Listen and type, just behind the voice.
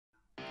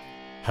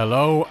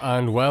Hello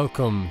and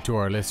welcome to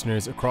our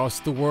listeners across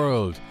the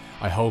world.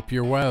 I hope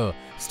you're well,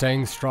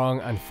 staying strong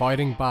and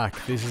fighting back.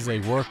 This is a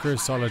worker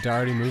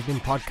solidarity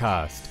movement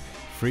podcast.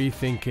 Free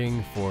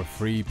thinking for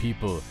free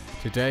people.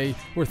 Today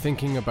we're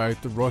thinking about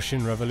the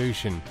Russian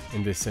Revolution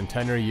in this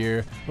centenary year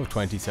of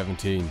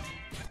 2017.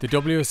 The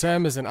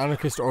WSM is an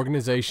anarchist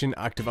organisation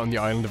active on the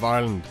island of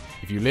Ireland.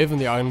 If you live on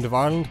the island of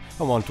Ireland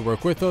and want to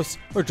work with us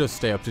or just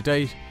stay up to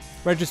date,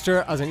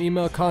 register as an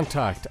email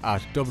contact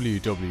at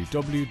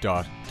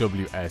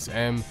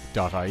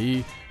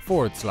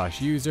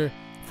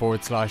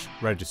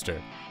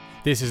www.wsm.ie/user/register.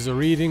 This is a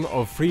reading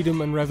of Freedom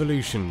and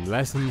Revolution,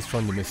 Lessons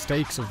from the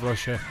Mistakes of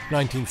Russia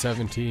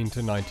 1917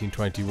 to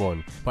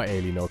 1921 by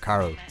Aileen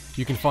O'Carroll.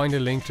 You can find a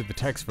link to the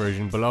text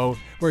version below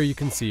where you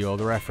can see all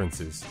the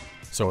references.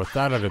 So with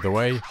that out of the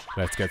way,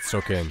 let's get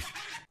stuck in.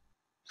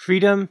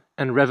 Freedom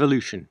and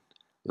Revolution,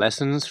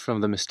 Lessons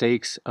from the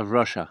Mistakes of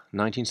Russia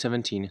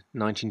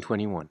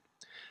 1917-1921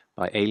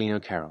 by Aileen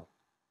O'Carroll.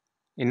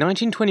 In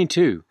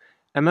 1922,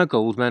 Emma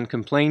Goldman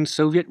complained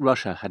Soviet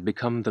Russia had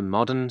become the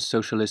modern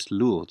socialist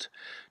Lourdes,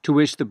 to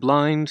which the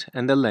blind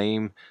and the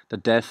lame, the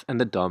deaf and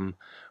the dumb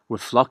were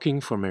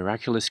flocking for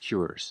miraculous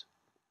cures.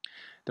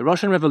 The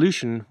Russian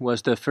Revolution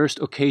was the first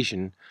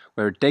occasion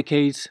where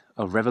decades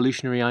of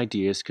revolutionary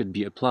ideas could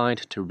be applied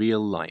to real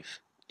life.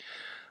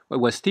 What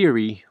was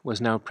theory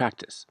was now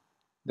practice.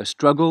 The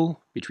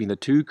struggle between the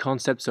two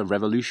concepts of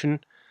revolution,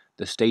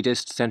 the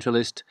statist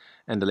centralist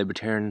and the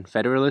libertarian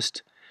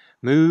federalist,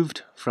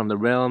 moved from the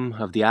realm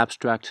of the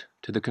abstract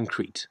to the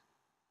concrete.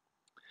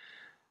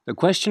 The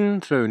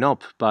question thrown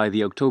up by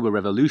the October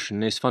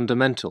Revolution is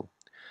fundamental.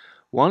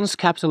 Once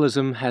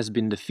capitalism has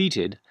been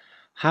defeated,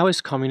 how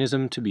is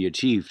communism to be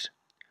achieved?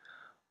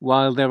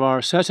 While there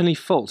are certainly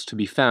faults to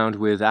be found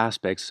with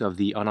aspects of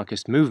the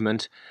anarchist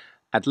movement,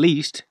 at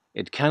least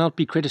it cannot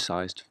be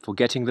criticized for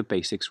getting the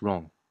basics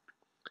wrong.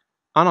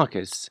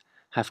 Anarchists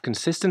have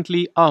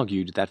consistently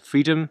argued that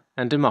freedom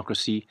and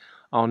democracy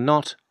are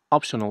not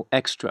optional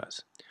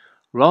extras.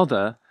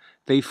 Rather,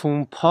 they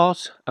form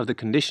part of the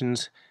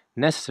conditions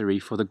necessary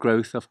for the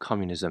growth of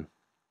communism.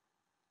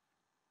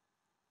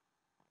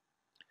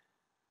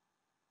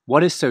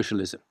 What is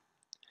socialism?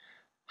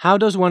 How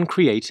does one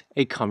create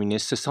a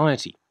communist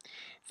society?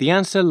 The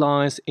answer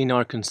lies in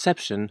our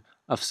conception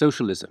of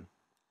socialism.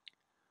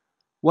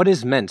 What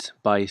is meant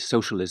by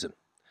socialism?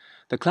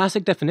 The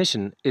classic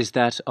definition is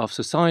that of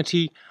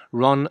society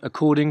run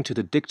according to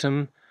the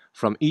dictum,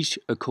 from each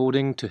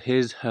according to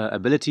his/her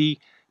ability,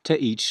 to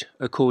each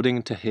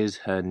according to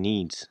his/her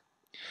needs.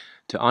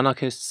 To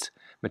anarchists,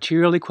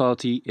 material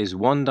equality is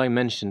one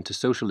dimension to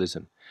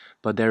socialism,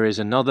 but there is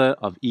another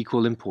of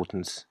equal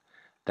importance,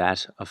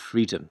 that of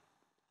freedom.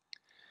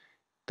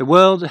 The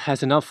world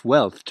has enough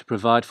wealth to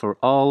provide for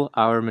all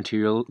our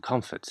material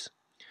comforts.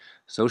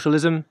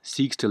 Socialism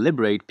seeks to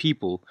liberate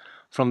people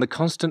from the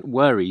constant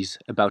worries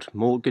about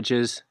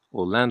mortgages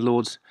or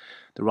landlords,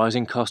 the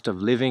rising cost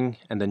of living,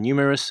 and the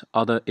numerous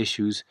other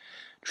issues,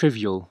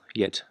 trivial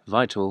yet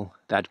vital,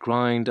 that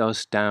grind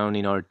us down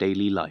in our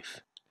daily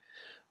life.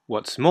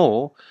 What's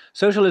more,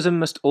 socialism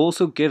must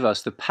also give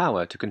us the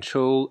power to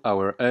control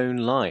our own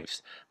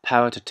lives,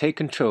 power to take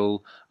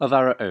control of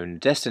our own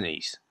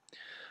destinies.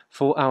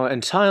 For our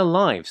entire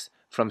lives,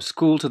 from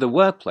school to the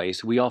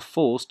workplace, we are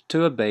forced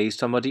to obey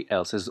somebody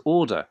else's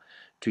order,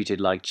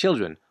 treated like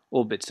children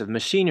or bits of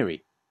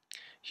machinery.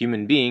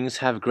 Human beings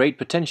have great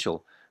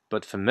potential,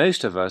 but for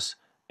most of us,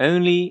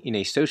 only in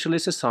a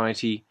socialist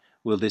society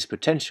will this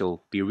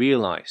potential be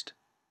realized.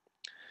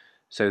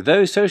 So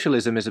though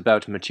socialism is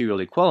about material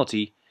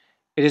equality,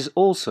 it is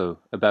also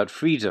about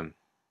freedom.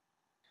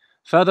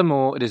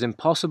 Furthermore, it is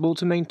impossible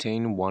to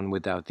maintain one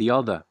without the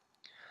other.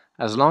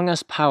 As long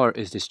as power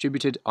is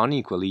distributed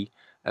unequally,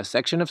 a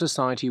section of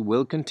society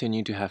will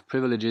continue to have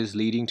privileges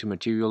leading to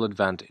material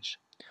advantage.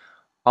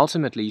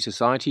 Ultimately,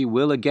 society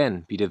will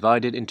again be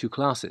divided into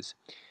classes,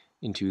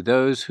 into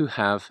those who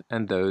have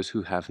and those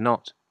who have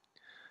not.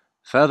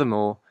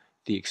 Furthermore,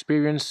 the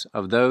experience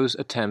of those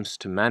attempts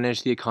to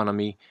manage the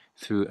economy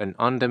through an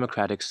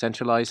undemocratic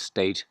centralized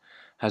state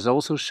has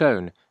also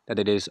shown that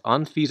it is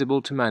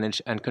unfeasible to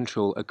manage and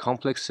control a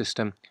complex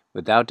system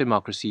without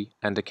democracy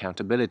and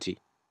accountability.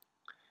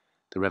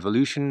 The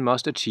revolution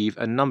must achieve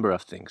a number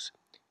of things.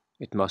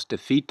 It must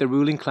defeat the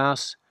ruling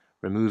class,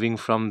 removing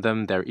from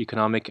them their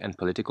economic and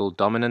political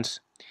dominance.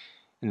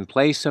 In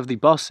place of the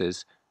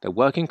bosses, the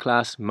working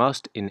class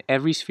must, in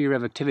every sphere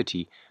of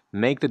activity,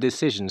 make the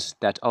decisions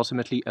that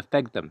ultimately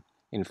affect them,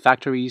 in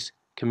factories,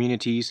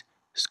 communities,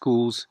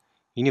 schools,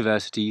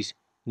 universities,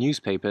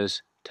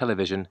 newspapers,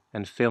 television,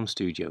 and film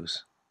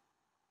studios.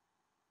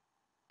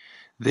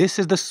 This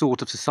is the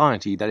sort of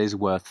society that is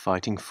worth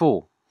fighting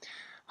for.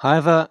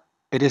 However,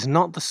 it is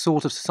not the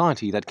sort of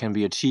society that can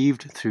be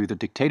achieved through the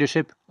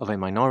dictatorship of a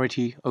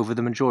minority over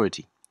the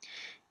majority.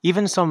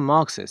 Even some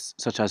Marxists,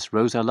 such as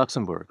Rosa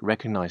Luxemburg,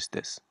 recognized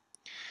this.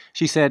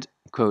 She said,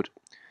 quote,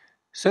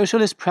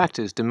 "Socialist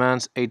practice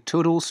demands a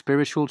total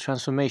spiritual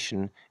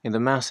transformation in the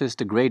masses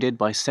degraded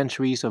by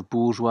centuries of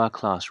bourgeois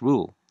class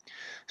rule.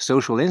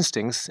 social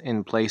instincts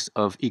in place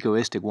of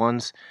egoistic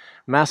ones,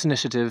 mass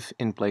initiative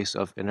in place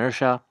of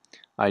inertia,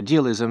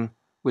 idealism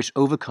which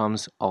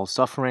overcomes all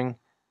suffering,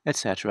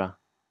 etc.,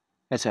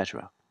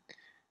 etc.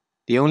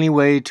 The only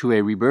way to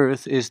a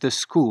rebirth is the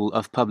school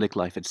of public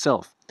life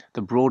itself,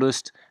 the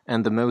broadest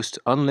and the most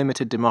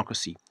unlimited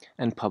democracy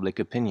and public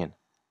opinion.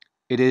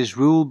 It is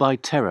rule by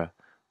terror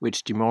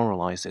which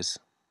demoralizes."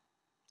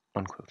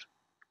 Unquote.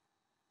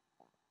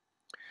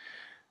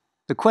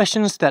 The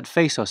questions that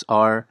face us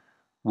are,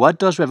 what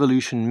does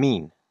revolution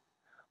mean?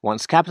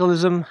 Once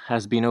capitalism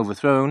has been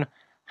overthrown,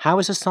 how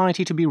is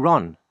society to be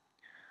run?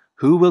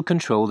 Who will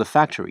control the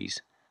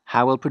factories?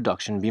 How will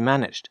production be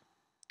managed?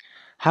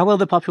 How will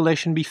the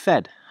population be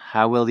fed?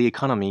 How will the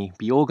economy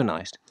be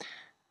organized?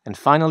 And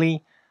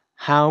finally,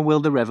 how will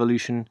the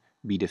revolution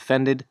be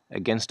defended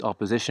against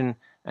opposition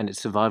and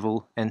its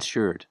survival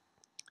ensured?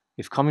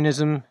 If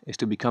communism is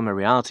to become a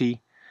reality,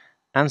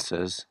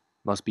 answers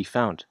must be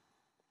found.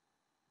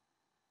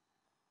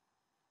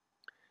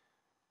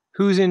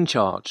 Who's in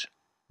charge?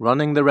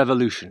 Running the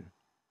revolution.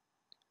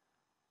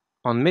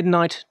 On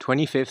midnight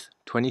 25th,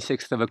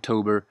 26th of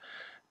October,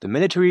 the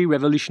Military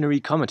Revolutionary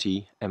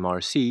Committee,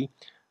 MRC,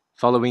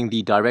 following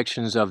the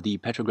directions of the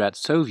Petrograd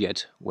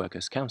Soviet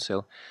Workers'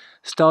 Council,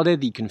 started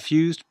the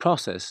confused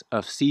process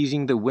of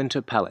seizing the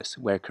Winter Palace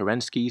where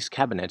Kerensky's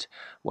cabinet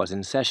was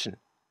in session.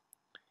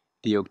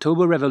 The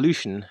October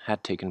Revolution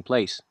had taken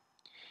place.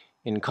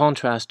 In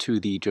contrast to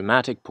the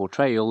dramatic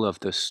portrayal of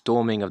the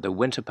storming of the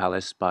Winter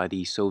Palace by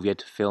the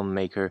Soviet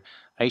filmmaker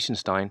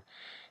Eisenstein,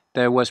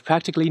 there was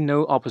practically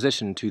no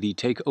opposition to the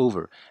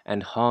takeover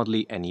and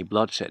hardly any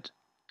bloodshed.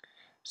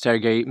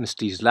 Sergei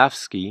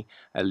Mstislavsky,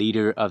 a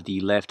leader of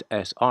the left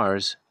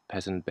SR's,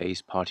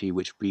 peasant-based party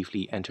which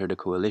briefly entered a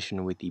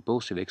coalition with the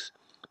Bolsheviks,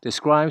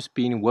 describes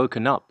being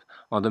woken up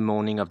on the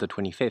morning of the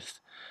 25th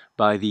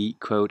by the,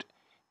 quote,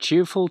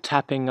 cheerful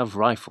tapping of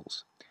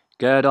rifles.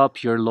 Gird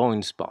up your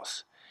loins,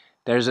 boss.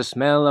 There's a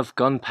smell of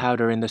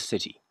gunpowder in the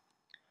city.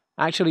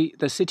 Actually,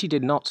 the city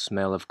did not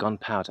smell of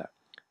gunpowder.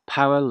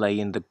 Power lay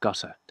in the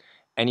gutter.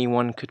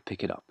 Anyone could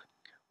pick it up.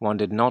 One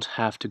did not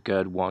have to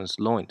gird one's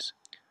loins.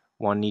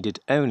 One needed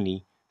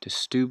only to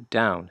stoop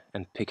down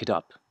and pick it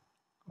up.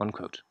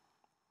 Unquote.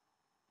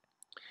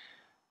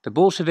 The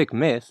Bolshevik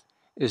myth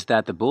is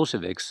that the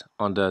Bolsheviks,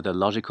 under the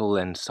logical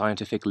and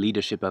scientific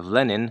leadership of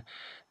Lenin,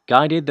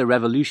 guided the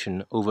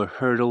revolution over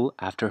hurdle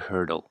after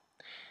hurdle.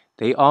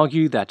 They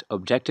argue that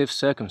objective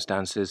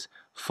circumstances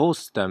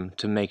forced them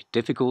to make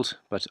difficult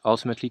but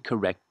ultimately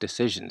correct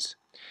decisions.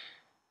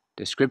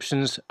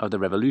 Descriptions of the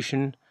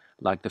revolution,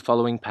 like the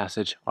following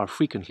passage, are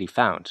frequently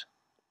found.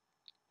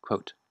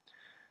 Quote,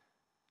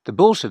 the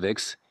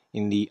Bolsheviks,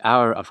 in the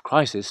hour of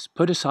crisis,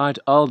 put aside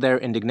all their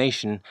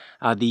indignation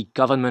at the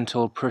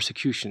governmental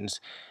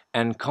persecutions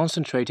and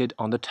concentrated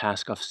on the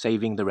task of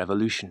saving the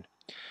revolution.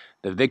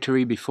 The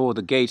victory before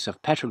the gates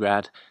of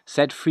Petrograd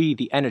set free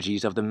the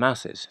energies of the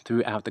masses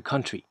throughout the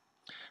country.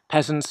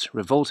 Peasants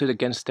revolted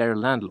against their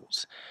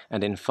landlords,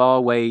 and in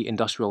faraway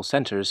industrial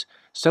centers,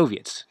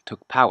 Soviets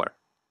took power.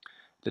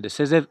 The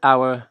decisive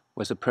hour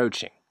was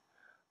approaching.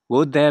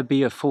 Would there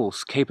be a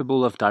force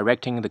capable of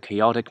directing the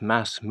chaotic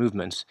mass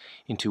movements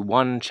into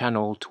one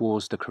channel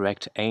towards the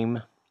correct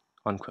aim?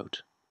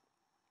 Unquote.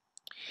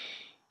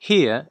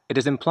 Here, it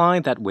is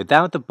implied that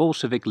without the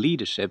Bolshevik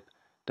leadership,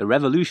 the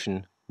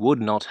revolution would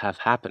not have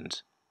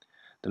happened.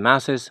 The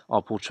masses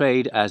are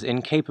portrayed as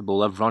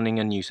incapable of running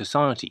a new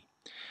society.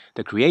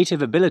 The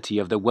creative ability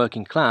of the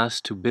working class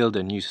to build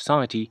a new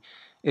society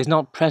is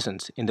not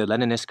present in the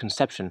Leninist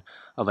conception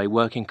of a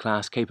working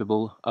class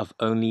capable of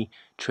only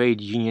trade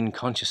union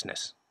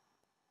consciousness.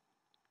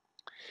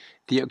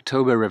 The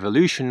October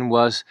Revolution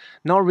was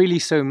not really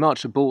so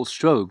much a bold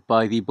stroke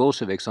by the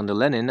Bolsheviks under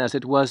Lenin as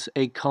it was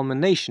a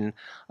culmination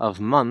of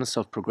months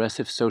of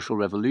progressive social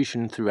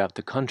revolution throughout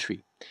the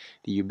country.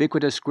 The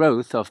ubiquitous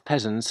growth of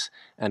peasants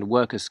and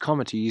workers'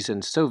 committees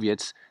and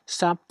Soviets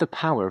sapped the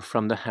power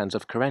from the hands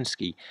of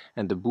Kerensky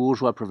and the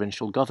bourgeois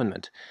provincial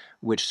government,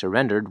 which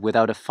surrendered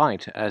without a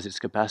fight as its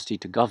capacity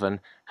to govern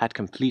had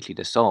completely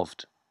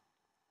dissolved.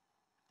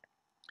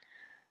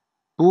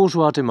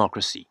 Bourgeois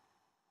democracy.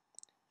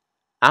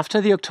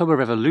 After the October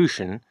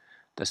Revolution,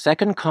 the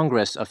Second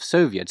Congress of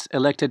Soviets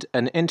elected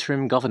an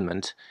interim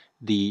government,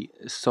 the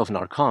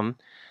Sovnarkom,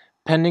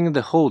 pending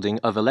the holding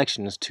of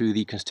elections to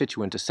the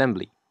Constituent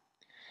Assembly.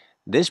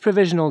 This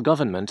provisional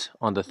government,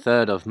 on the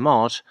 3rd of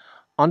March,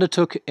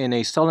 undertook in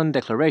a solemn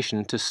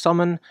declaration to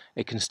summon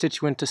a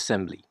Constituent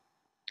Assembly.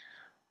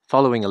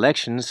 Following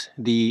elections,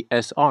 the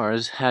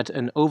SRs had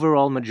an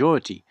overall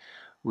majority,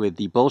 with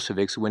the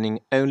Bolsheviks winning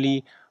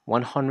only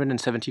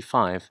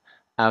 175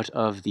 out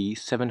of the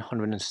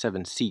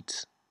 707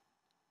 seats.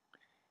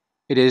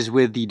 It is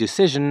with the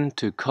decision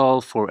to call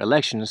for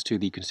elections to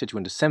the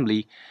Constituent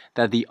Assembly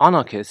that the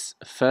Anarchists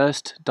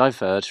first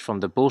diverged from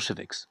the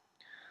Bolsheviks.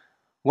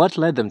 What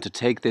led them to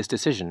take this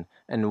decision,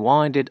 and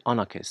why did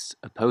Anarchists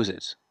oppose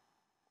it?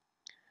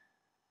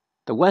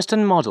 The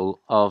Western model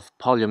of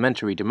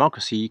parliamentary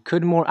democracy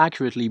could more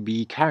accurately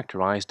be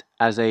characterized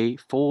as a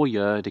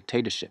 4-year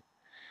dictatorship.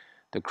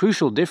 The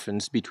crucial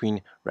difference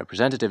between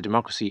representative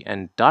democracy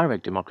and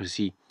direct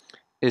democracy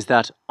is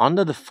that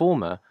under the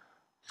former,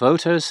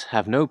 voters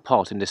have no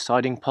part in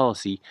deciding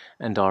policy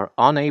and are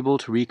unable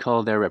to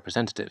recall their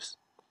representatives.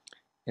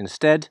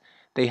 Instead,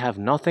 they have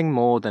nothing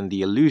more than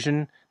the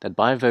illusion that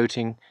by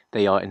voting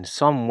they are in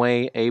some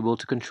way able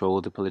to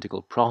control the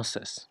political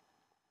process.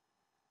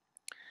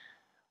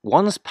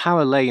 Once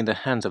power lay in the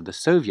hands of the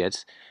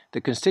Soviets,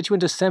 the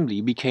Constituent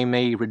Assembly became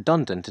a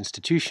redundant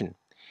institution.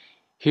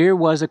 Here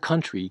was a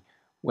country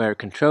where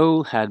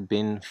control had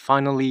been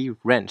finally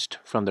wrenched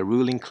from the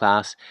ruling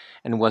class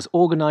and was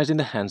organized in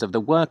the hands of the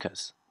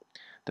workers.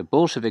 The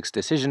Bolsheviks'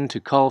 decision to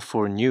call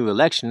for new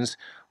elections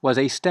was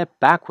a step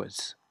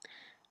backwards.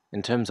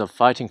 In terms of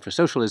fighting for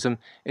socialism,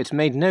 it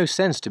made no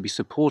sense to be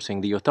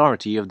supporting the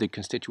authority of the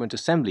Constituent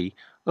Assembly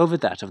over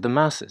that of the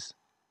masses.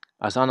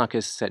 As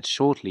anarchists said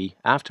shortly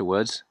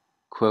afterwards,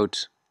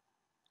 quote,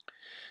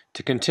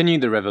 "To continue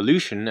the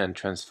revolution and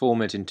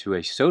transform it into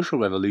a social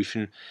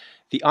revolution,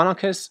 the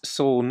anarchists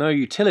saw no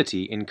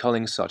utility in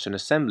calling such an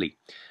assembly,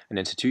 an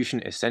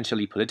institution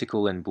essentially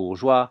political and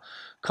bourgeois,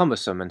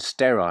 cumbersome and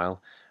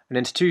sterile, an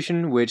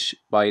institution which,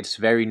 by its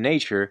very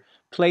nature,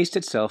 placed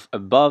itself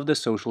above the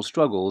social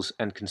struggles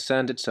and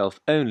concerned itself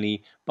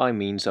only by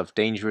means of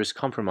dangerous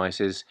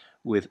compromises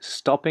with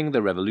stopping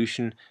the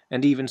revolution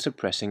and even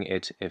suppressing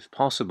it if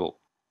possible."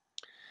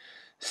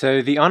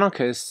 So the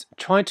anarchists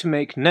tried to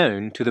make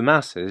known to the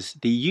masses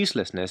the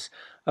uselessness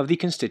of the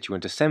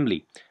Constituent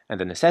Assembly and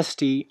the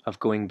necessity of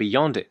going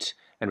beyond it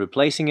and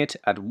replacing it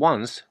at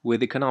once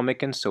with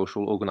economic and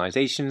social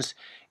organizations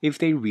if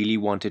they really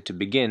wanted to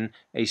begin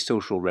a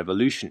social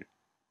revolution.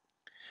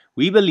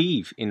 We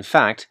believe, in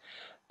fact,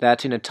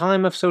 that in a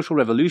time of social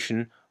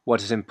revolution,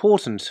 what is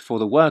important for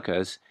the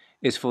workers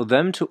is for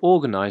them to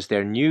organize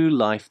their new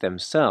life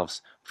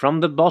themselves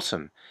from the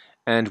bottom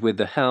and with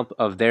the help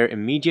of their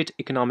immediate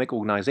economic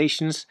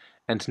organizations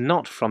and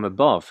not from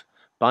above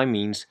by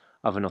means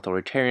of an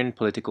authoritarian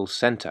political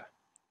center.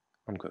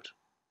 Unquote.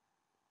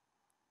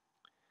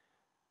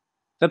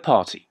 The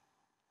Party.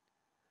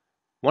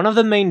 One of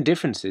the main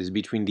differences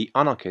between the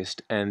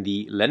anarchist and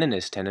the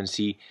Leninist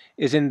tendency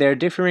is in their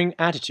differing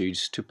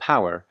attitudes to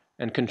power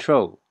and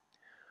control.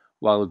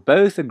 While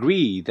both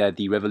agree that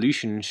the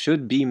revolution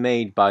should be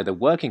made by the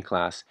working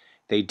class,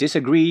 they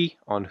disagree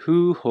on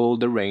who hold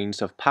the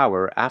reins of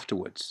power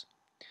afterwards.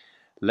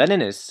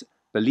 Leninists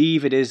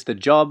believe it is the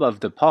job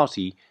of the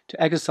party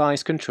to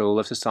exercise control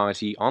of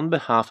society on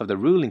behalf of the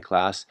ruling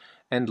class,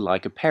 and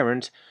like a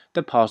parent,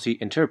 the party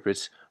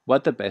interprets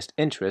what the best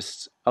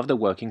interests of the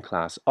working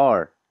class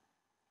are.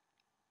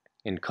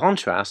 In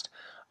contrast,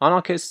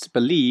 anarchists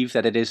believe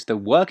that it is the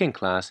working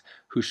class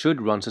who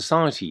should run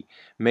society,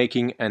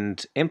 making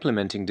and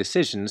implementing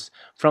decisions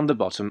from the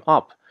bottom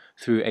up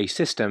through a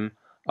system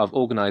of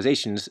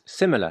organizations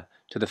similar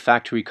to the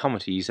factory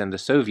committees and the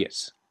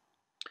Soviets.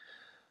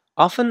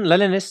 Often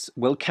Leninists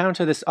will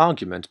counter this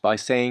argument by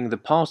saying the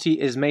party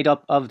is made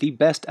up of the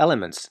best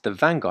elements, the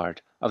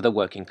vanguard of the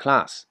working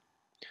class.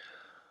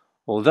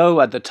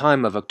 Although at the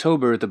time of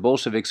October the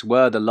Bolsheviks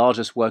were the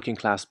largest working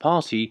class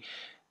party,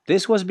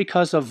 this was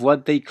because of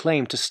what they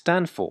claimed to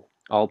stand for,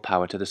 all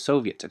power to the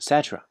Soviets,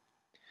 etc.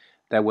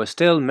 There were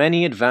still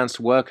many advanced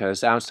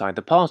workers outside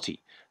the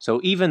party, so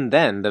even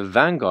then the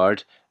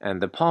vanguard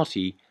and the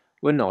party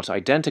were not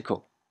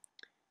identical.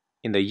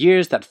 In the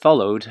years that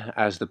followed,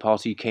 as the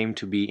party came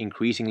to be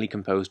increasingly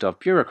composed of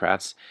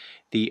bureaucrats,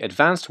 the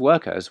advanced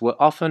workers were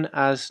often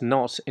as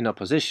not in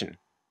opposition.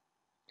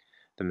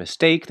 The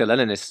mistake the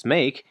Leninists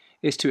make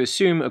is to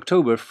assume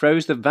October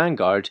froze the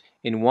vanguard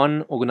in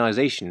one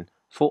organization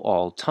for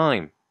all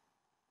time.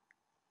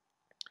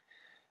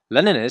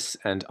 Leninists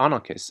and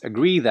anarchists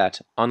agree that,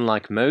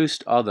 unlike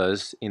most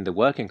others in the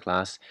working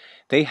class,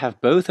 they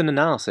have both an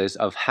analysis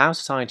of how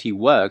society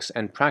works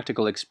and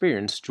practical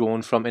experience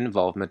drawn from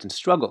involvement in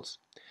struggles.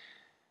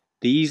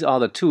 These are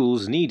the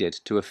tools needed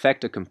to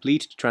effect a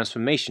complete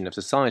transformation of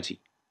society.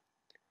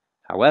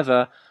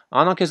 However,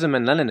 anarchism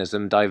and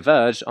Leninism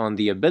diverge on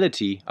the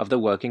ability of the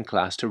working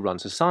class to run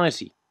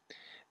society.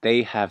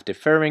 They have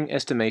differing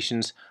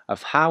estimations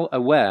of how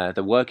aware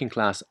the working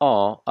class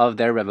are of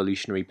their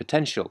revolutionary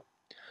potential.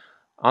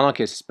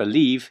 Anarchists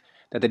believe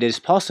that it is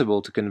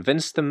possible to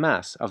convince the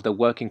mass of the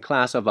working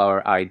class of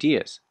our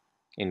ideas.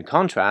 In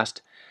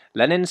contrast,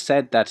 Lenin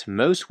said that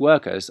most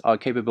workers are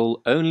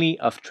capable only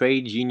of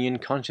trade union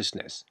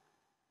consciousness.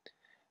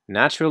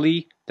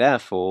 Naturally,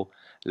 therefore,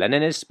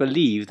 Leninists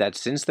believe that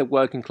since the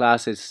working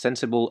class is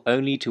sensible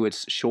only to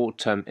its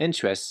short-term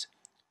interests,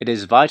 it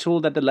is vital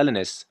that the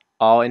Leninists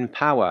are in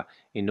power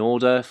in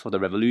order for the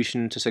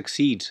revolution to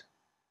succeed.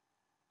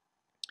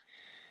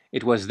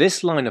 It was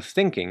this line of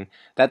thinking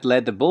that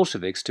led the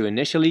Bolsheviks to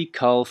initially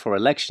call for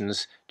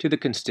elections to the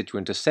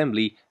Constituent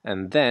Assembly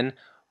and then,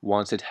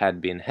 once it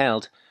had been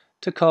held,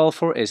 to call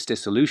for its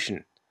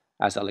dissolution,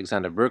 as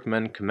Alexander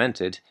Berkman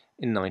commented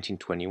in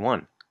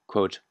 1921.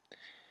 Quote,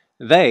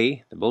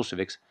 "They, the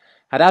Bolsheviks,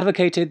 had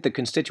advocated the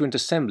Constituent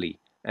Assembly,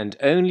 and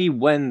only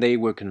when they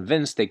were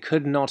convinced they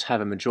could not have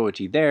a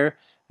majority there,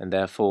 and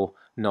therefore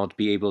not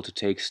be able to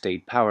take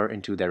state power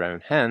into their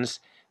own hands,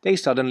 they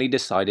suddenly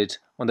decided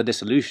on the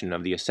dissolution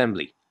of the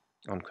assembly."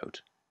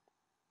 Unquote.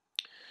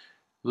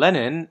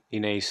 Lenin,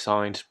 in a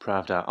signed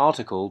Pravda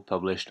article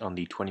published on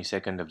the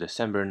 22nd of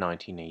December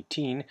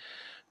 1918,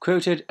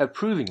 quoted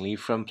approvingly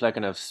from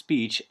Plekhanov's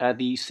speech at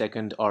the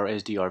Second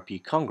RSDRP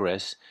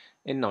Congress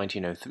in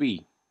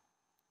 1903.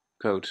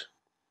 Quote,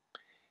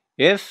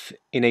 "If,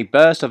 in a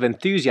burst of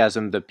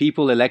enthusiasm, the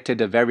people elected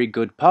a very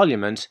good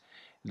parliament,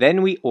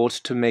 then we ought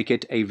to make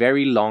it a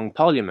very long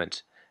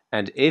parliament,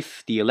 and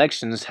if the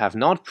elections have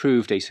not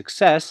proved a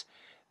success,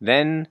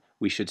 then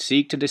we should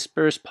seek to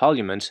disperse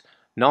parliament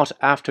not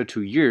after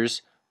 2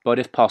 years, but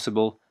if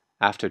possible,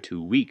 after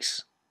 2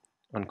 weeks."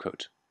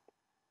 Unquote.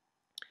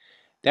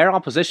 Their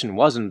opposition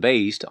wasn't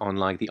based,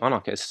 unlike the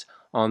anarchists,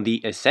 on the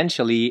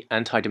essentially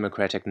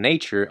anti-democratic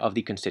nature of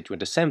the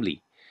Constituent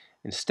Assembly.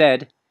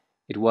 Instead,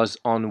 it was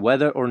on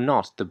whether or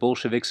not the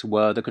Bolsheviks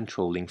were the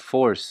controlling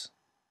force.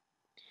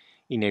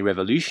 In a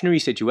revolutionary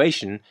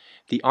situation,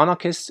 the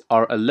anarchists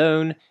are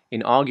alone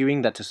in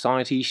arguing that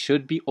society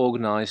should be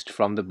organized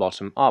from the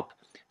bottom up,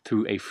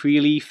 through a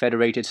freely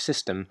federated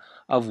system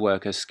of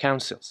workers'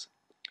 councils.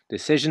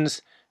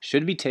 Decisions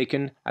should be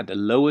taken at the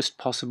lowest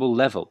possible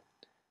level.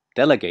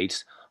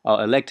 Delegates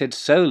are elected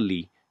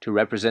solely to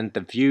represent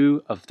the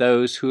view of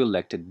those who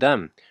elected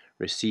them,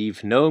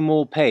 receive no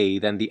more pay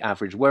than the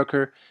average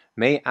worker,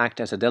 may act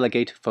as a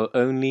delegate for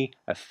only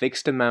a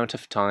fixed amount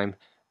of time,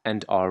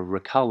 and are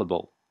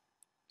recallable.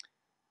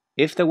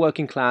 If the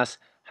working class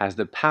has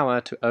the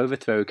power to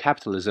overthrow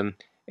capitalism,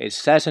 it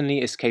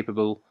certainly is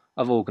capable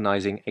of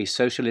organizing a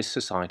socialist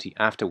society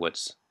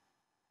afterwards.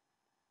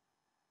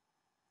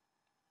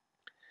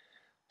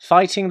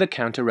 Fighting the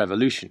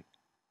counter-revolution.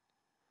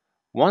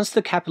 Once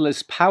the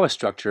capitalist power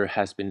structure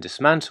has been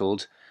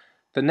dismantled,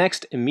 the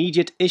next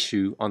immediate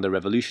issue on the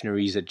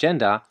revolutionaries'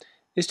 agenda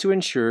is to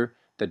ensure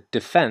the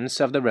defense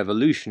of the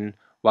revolution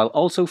while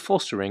also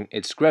fostering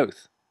its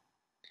growth.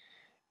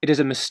 It is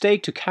a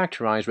mistake to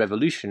characterize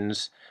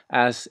revolutions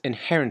as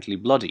inherently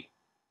bloody.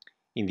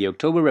 In the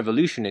October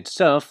Revolution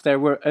itself, there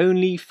were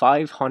only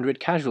 500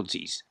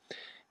 casualties.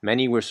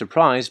 Many were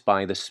surprised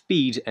by the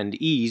speed and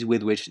ease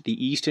with which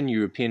the Eastern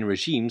European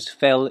regimes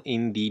fell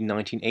in the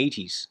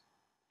 1980s.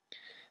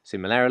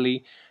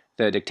 Similarly,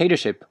 the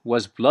dictatorship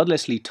was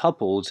bloodlessly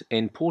toppled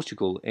in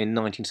Portugal in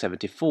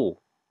 1974.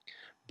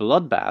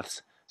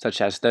 Bloodbaths,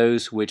 such as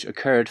those which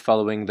occurred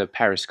following the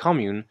Paris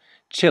Commune,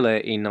 Chile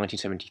in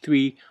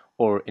 1973,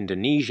 or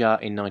Indonesia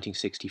in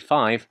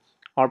 1965,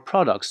 are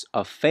products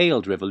of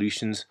failed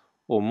revolutions,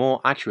 or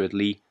more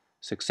accurately,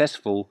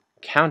 successful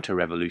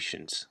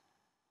counter-revolutions.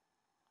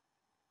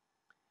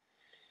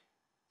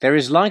 There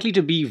is likely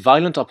to be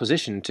violent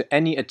opposition to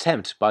any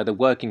attempt by the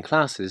working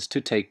classes to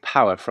take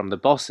power from the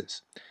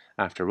bosses.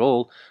 After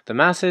all, the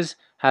masses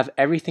have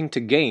everything to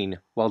gain,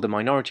 while the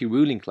minority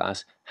ruling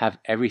class have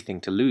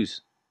everything to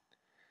lose.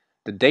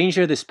 The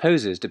danger this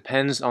poses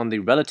depends on the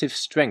relative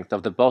strength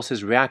of the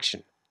boss's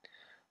reaction.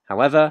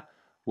 However,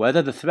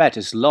 whether the threat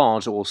is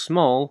large or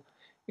small,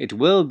 it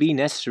will be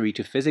necessary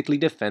to physically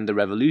defend the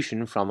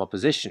revolution from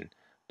opposition,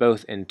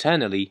 both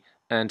internally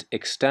and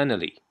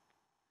externally.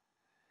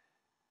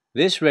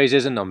 This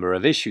raises a number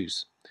of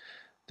issues.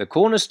 The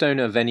cornerstone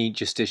of any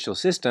justicial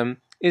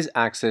system is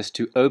access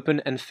to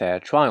open and fair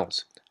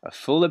trials, a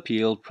full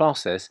appeal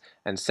process,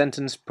 and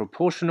sentence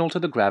proportional to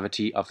the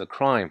gravity of the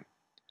crime.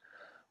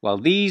 While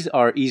these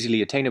are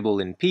easily attainable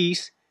in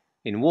peace,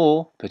 in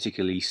war,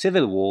 particularly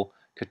civil war,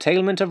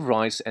 curtailment of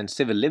rights and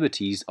civil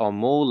liberties are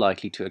more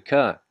likely to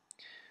occur.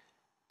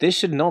 This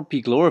should not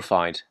be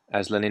glorified,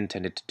 as Lenin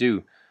tended to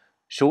do.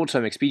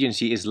 Short-term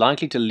expediency is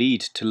likely to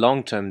lead to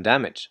long-term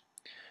damage.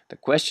 The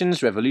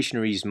questions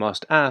revolutionaries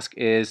must ask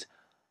is,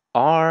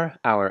 are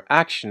our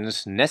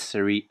actions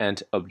necessary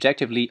and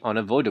objectively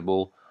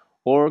unavoidable,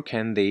 or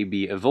can they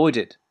be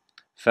avoided?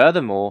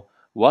 Furthermore,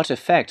 what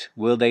effect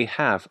will they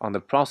have on the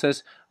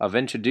process of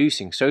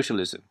introducing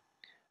socialism?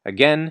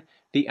 Again,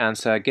 the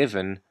answer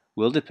given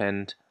will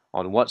depend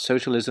on what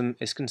socialism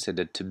is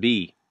considered to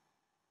be.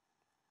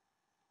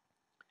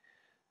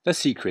 The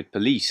secret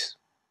police.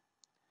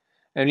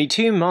 Only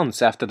 2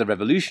 months after the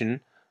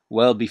revolution,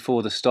 well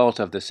before the start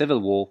of the Civil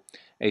War,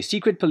 a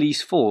secret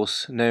police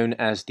force known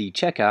as the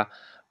Cheka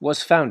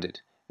was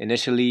founded,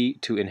 initially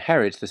to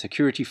inherit the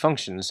security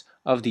functions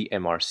of the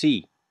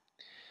MRC.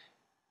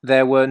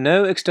 There were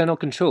no external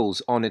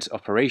controls on its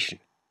operation.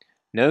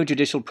 No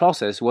judicial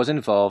process was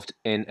involved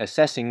in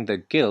assessing the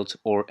guilt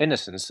or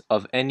innocence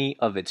of any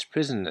of its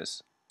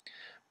prisoners.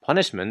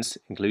 Punishments,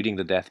 including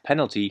the death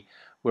penalty,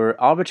 were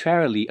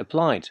arbitrarily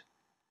applied.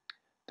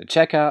 The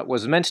Cheka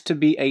was meant to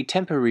be a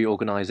temporary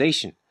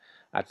organization.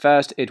 At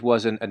first, it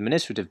was an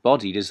administrative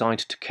body designed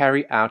to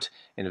carry out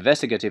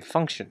investigative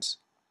functions.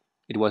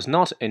 It was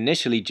not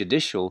initially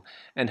judicial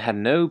and had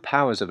no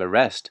powers of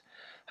arrest.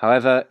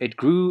 However, it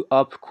grew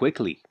up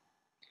quickly.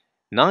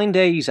 9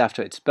 days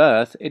after its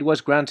birth, it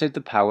was granted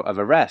the power of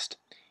arrest.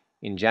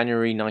 In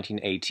January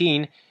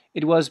 1918,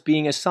 it was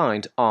being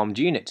assigned armed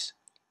units.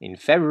 In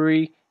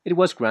February, it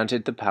was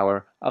granted the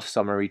power of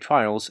summary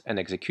trials and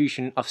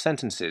execution of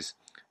sentences,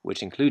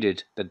 which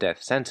included the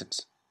death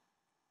sentence.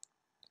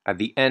 At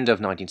the end of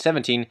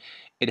 1917,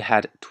 it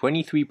had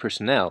 23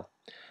 personnel.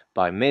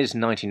 By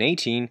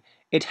mid-1918,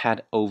 it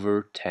had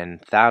over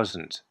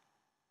 10,000.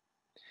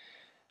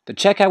 The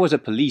Cheka was a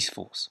police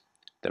force.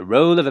 The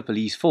role of a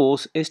police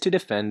force is to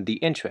defend the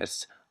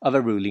interests of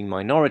a ruling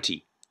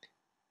minority.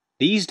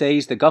 These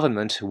days, the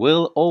government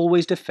will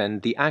always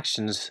defend the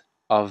actions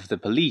of the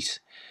police,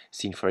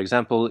 seen for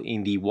example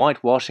in the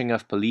whitewashing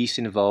of police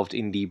involved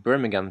in the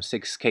Birmingham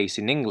 6 case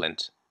in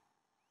England.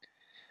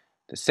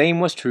 The same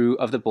was true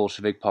of the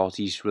Bolshevik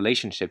Party's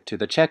relationship to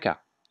the Cheka.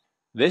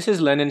 This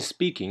is Lenin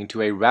speaking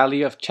to a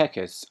rally of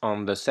Chekists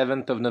on the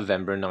 7th of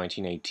November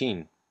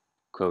 1918.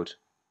 Quote,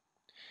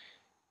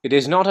 "It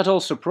is not at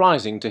all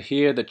surprising to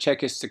hear the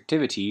Chekists'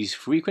 activities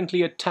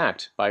frequently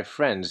attacked by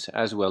friends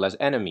as well as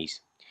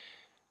enemies.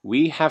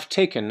 We have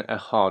taken a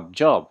hard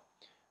job.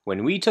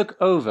 When we took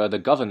over the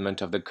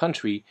government of the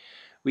country,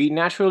 we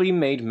naturally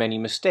made many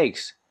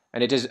mistakes,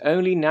 and it is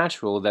only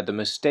natural that the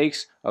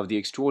mistakes of the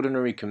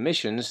extraordinary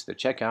commissions, the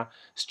Cheka,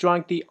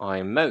 strike the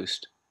eye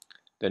most.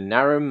 The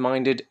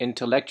narrow-minded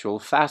intellectual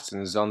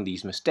fastens on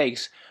these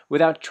mistakes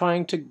without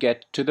trying to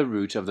get to the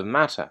root of the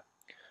matter.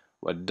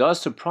 What does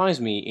surprise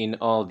me in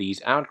all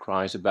these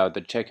outcries about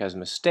the Cheka's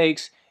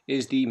mistakes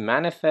is the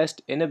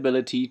manifest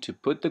inability to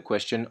put the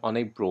question on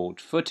a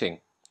broad footing.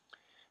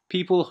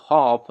 People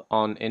harp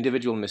on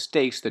individual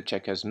mistakes the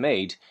Chekas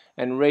made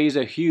and raise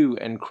a hue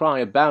and cry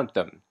about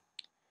them.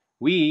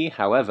 We,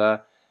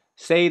 however,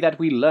 say that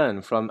we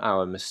learn from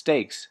our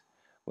mistakes.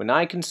 When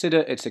I consider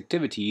its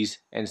activities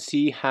and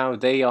see how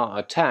they are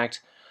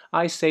attacked,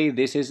 I say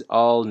this is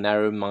all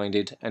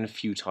narrow-minded and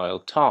futile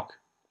talk.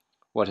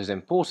 What is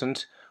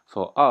important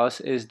for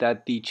us is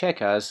that the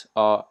Chekas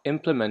are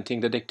implementing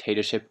the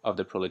dictatorship of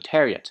the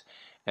proletariat,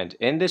 and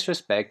in this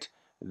respect,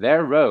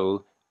 their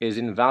role is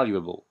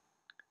invaluable.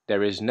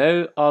 There is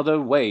no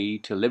other way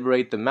to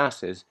liberate the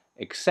masses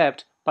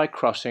except by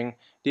crushing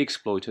the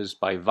exploiters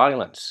by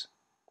violence."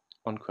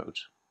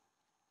 Unquote.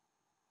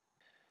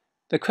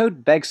 The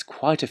quote begs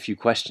quite a few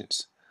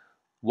questions.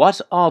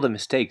 What are the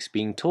mistakes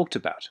being talked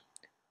about?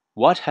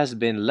 What has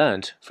been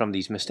learnt from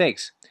these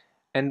mistakes?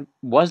 And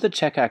was the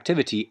Cheka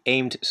activity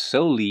aimed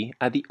solely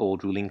at the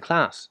old ruling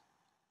class?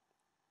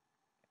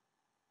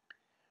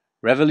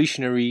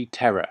 Revolutionary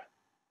terror.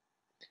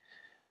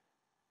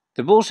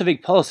 The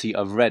Bolshevik policy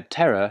of Red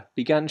Terror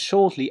began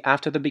shortly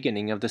after the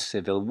beginning of the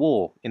Civil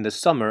War in the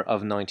summer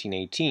of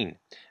 1918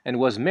 and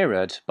was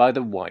mirrored by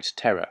the White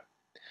Terror.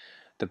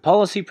 The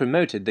policy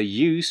promoted the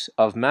use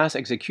of mass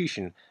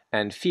execution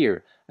and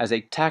fear as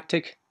a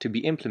tactic to be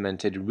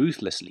implemented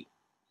ruthlessly.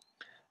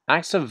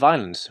 Acts of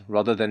violence,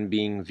 rather than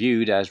being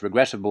viewed as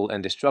regrettable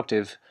and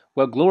destructive,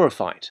 were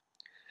glorified.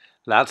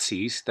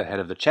 Latsis, the head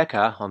of the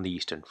Cheka on the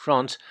Eastern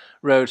Front,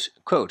 wrote,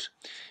 quote,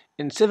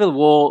 "In civil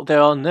war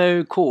there are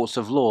no courts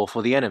of law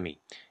for the enemy.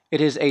 It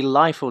is a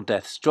life or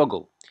death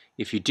struggle.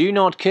 If you do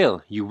not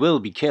kill, you will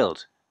be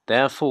killed.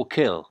 Therefore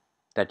kill,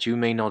 that you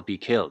may not be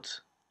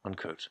killed."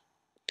 Unquote.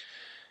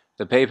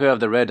 The paper of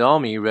the Red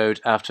Army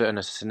wrote after an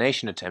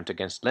assassination attempt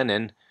against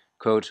Lenin,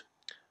 quote,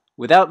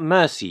 "Without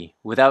mercy,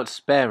 without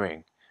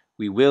sparing,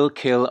 we will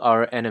kill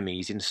our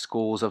enemies in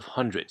scores of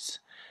hundreds.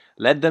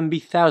 Let them be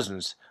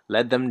thousands,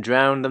 let them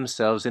drown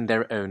themselves in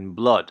their own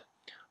blood.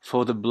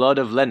 For the blood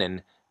of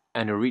Lenin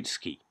and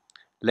Uritsky,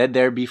 let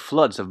there be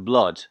floods of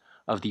blood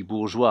of the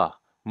bourgeois,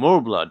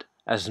 more blood,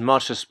 as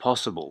much as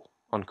possible."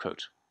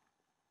 Unquote.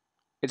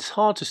 It's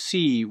hard to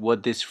see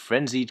what this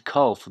frenzied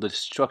call for the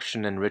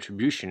destruction and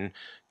retribution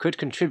could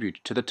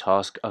contribute to the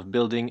task of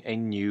building a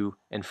new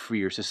and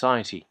freer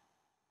society.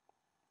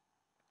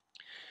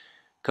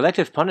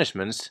 Collective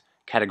punishments,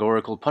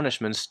 categorical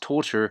punishments,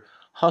 torture,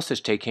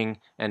 hostage-taking,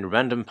 and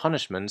random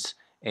punishments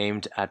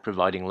aimed at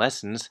providing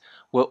lessons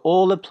were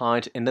all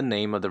applied in the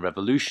name of the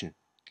revolution.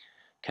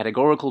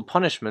 Categorical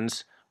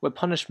punishments were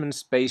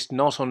punishments based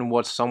not on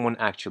what someone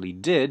actually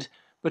did,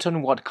 but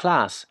on what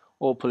class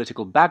or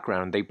political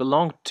background they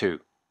belonged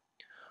to.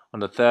 On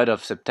the 3rd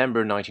of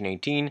September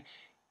 1918,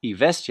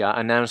 Izvestia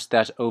announced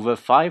that over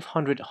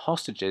 500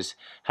 hostages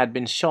had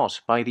been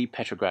shot by the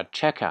Petrograd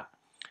Cheka.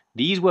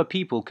 These were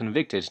people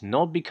convicted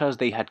not because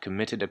they had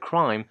committed a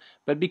crime,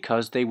 but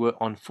because they were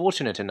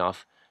unfortunate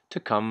enough to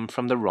come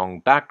from the wrong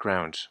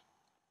background.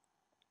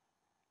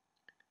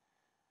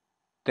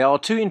 There are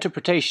two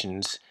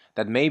interpretations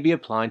that may be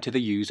applied to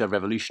the use of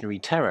revolutionary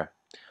terror.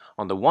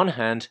 On the one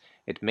hand,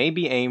 it may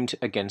be aimed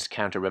against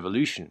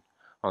counter-revolution.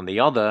 On the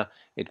other,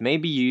 it may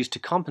be used to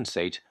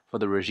compensate for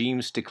the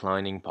regime's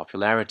declining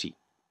popularity.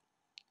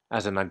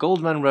 As Emma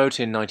Goldman wrote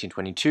in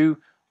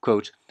 1922,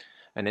 quote,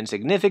 "An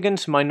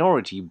insignificant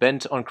minority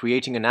bent on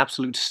creating an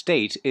absolute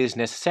state is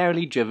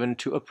necessarily driven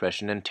to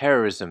oppression and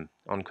terrorism."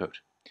 Unquote.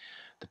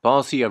 The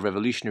policy of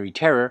revolutionary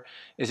terror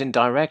is in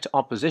direct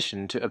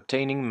opposition to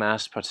obtaining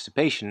mass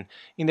participation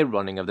in the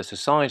running of the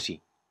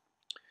society.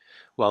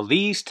 While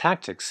these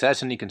tactics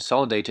certainly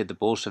consolidated the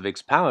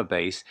Bolsheviks' power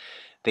base,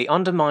 they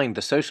undermined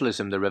the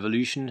socialism the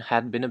revolution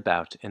had been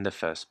about in the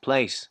first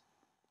place.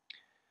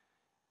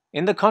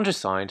 In the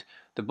countryside,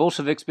 the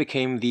Bolsheviks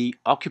became the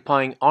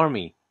occupying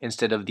army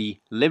instead of the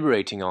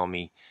liberating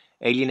army,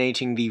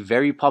 alienating the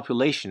very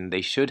population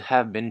they should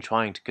have been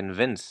trying to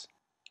convince.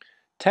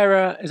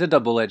 Terror is a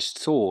double-edged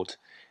sword.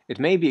 It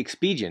may be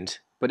expedient,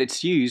 but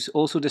its use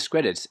also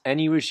discredits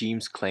any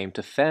regime's claim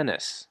to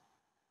fairness.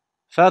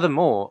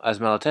 Furthermore, as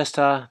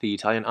Malatesta, the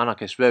Italian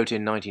anarchist, wrote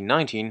in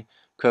 1919,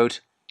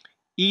 quote,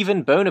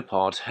 "Even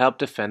Bonaparte helped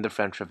defend the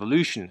French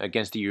Revolution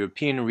against the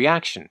European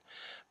reaction,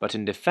 but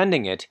in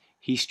defending it,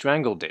 he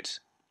strangled it.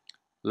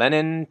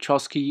 Lenin,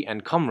 Trotsky,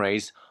 and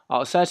comrades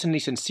are certainly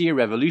sincere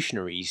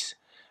revolutionaries,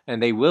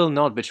 and they will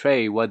not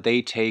betray what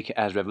they take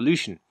as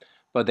revolution,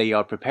 but they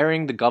are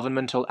preparing the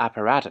governmental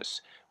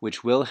apparatus,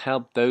 which will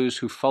help those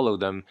who follow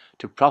them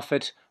to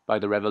profit by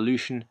the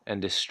revolution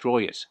and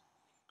destroy it.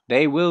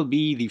 They will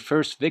be the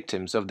first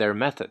victims of their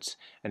methods,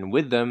 and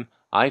with them,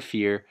 I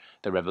fear,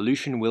 the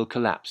revolution will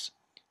collapse.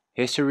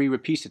 History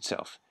repeats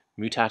itself,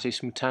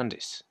 mutatis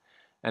mutandis,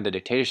 and the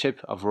dictatorship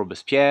of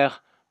Robespierre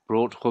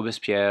brought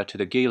Robespierre to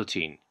the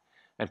guillotine,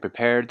 and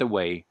prepared the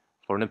way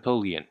for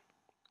Napoleon."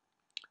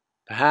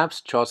 Perhaps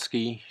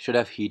Trotsky should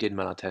have heeded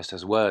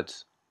Malatesta's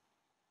words.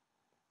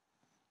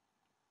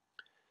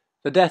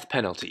 The death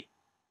penalty.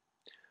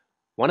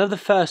 One of the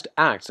first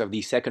acts of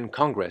the Second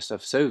Congress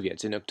of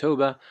Soviets in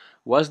October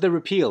was the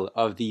repeal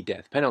of the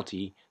death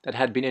penalty that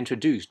had been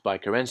introduced by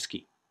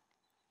Kerensky.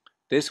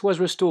 This was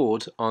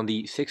restored on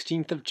the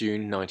 16th of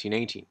June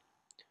 1918.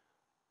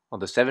 On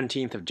the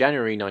 17th of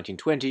January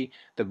 1920,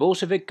 the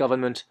Bolshevik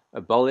government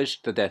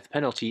abolished the death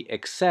penalty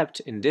except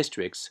in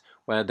districts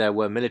where there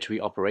were military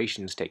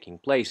operations taking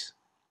place.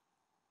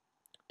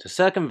 To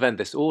circumvent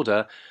this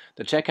order,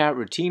 the Cheka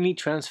routinely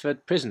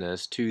transferred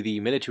prisoners to the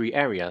military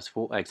areas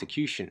for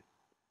execution.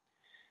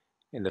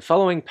 In the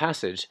following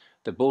passage,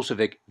 the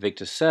Bolshevik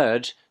Victor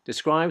Serge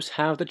describes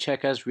how the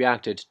Chekas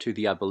reacted to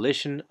the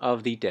abolition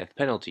of the death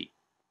penalty.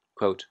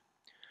 Quote,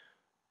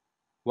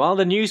 "While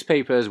the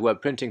newspapers were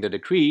printing the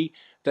decree,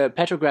 the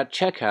Petrograd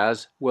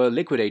Chekas were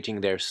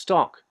liquidating their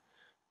stock.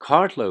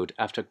 Cartload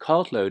after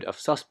cartload of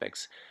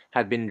suspects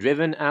had been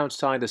driven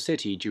outside the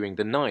city during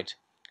the night,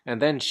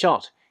 and then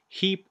shot,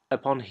 heap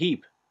upon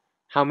heap.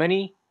 How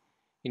many?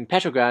 In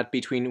Petrograd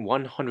between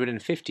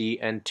 150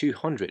 and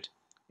 200.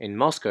 In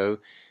Moscow,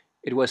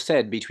 it was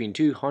said between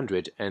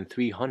 200 and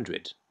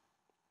 300.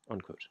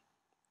 Unquote.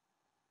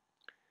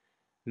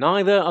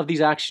 Neither of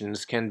these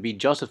actions can be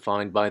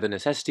justified by the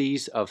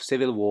necessities of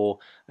civil war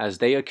as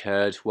they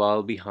occurred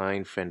while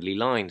behind friendly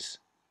lines.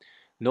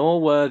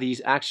 Nor were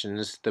these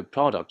actions the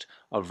product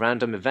of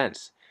random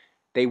events.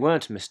 They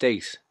weren't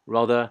mistakes,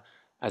 rather,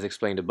 as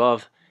explained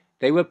above,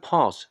 they were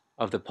part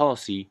of the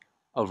policy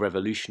of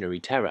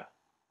revolutionary terror.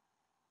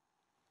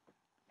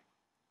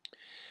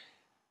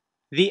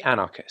 The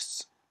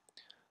Anarchists.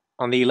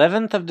 On the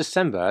 11th of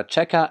December,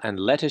 Cheka and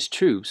Lettich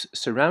troops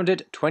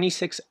surrounded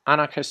 26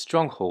 anarchist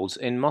strongholds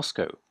in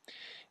Moscow.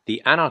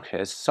 The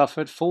anarchists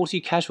suffered 40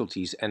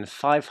 casualties and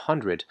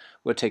 500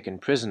 were taken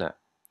prisoner.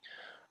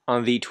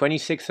 On the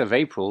 26th of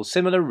April,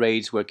 similar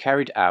raids were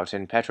carried out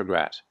in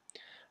Petrograd.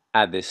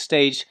 At this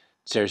stage,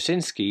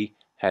 Dzerzhinsky,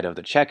 head of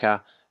the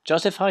Cheka,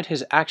 justified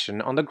his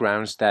action on the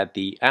grounds that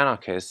the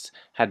anarchists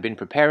had been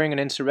preparing an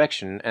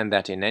insurrection and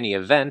that in any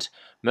event,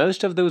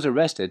 most of those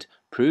arrested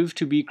proved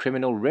to be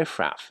criminal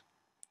riffraff.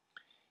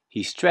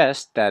 He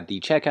stressed that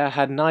the Cheka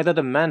had neither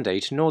the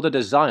mandate nor the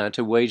desire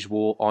to wage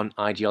war on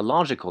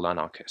ideological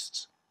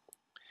anarchists.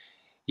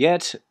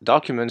 Yet,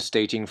 documents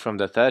dating from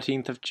the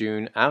 13th of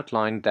June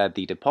outlined that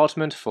the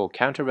Department for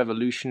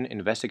Counter-Revolution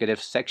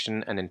Investigative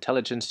Section and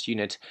Intelligence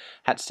Unit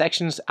had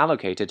sections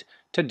allocated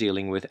to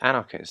dealing with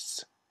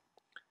anarchists.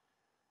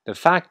 The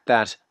fact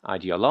that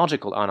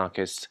ideological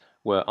anarchists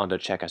were under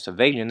Cheka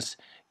surveillance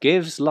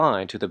gives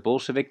lie to the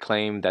Bolshevik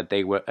claim that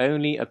they were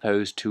only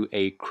opposed to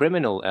a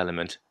criminal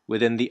element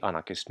within the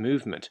anarchist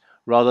movement,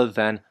 rather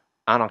than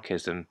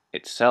anarchism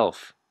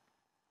itself.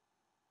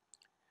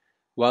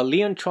 While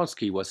Leon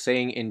Trotsky was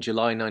saying in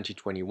July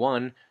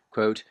 1921,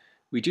 quote,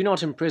 "We do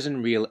not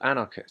imprison real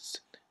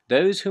anarchists.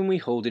 Those whom we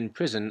hold in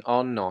prison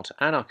are not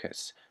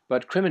anarchists,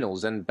 but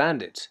criminals and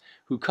bandits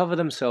who cover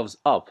themselves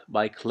up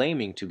by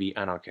claiming to be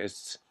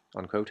anarchists,"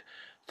 unquote.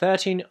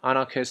 13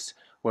 anarchists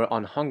were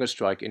on hunger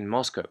strike in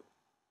Moscow.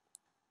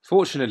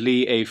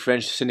 Fortunately, a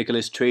French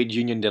syndicalist trade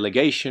union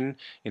delegation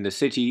in the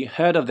city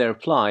heard of their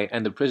plight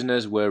and the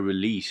prisoners were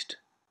released.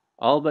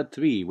 All but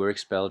 3 were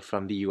expelled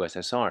from the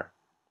USSR.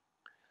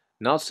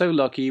 Not so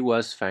lucky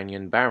was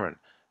Fanian Baron,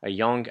 a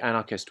young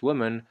anarchist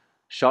woman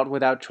shot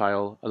without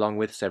trial along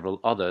with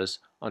several others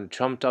on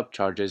trumped-up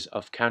charges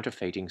of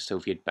counterfeiting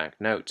Soviet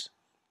banknotes.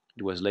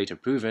 It was later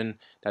proven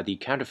that the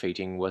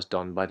counterfeiting was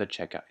done by the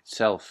Cheka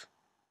itself.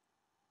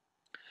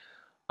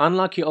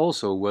 Unlucky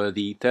also were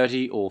the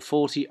 30 or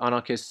 40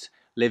 anarchists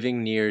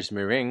living near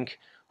Smirink,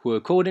 who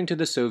according to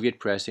the Soviet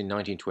press in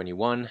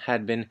 1921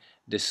 had been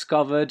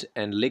discovered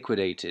and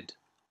liquidated.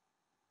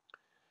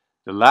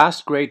 The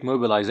last great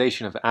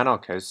mobilization of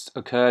anarchists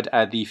occurred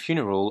at the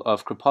funeral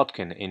of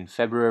Kropotkin in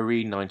February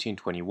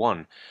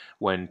 1921,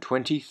 when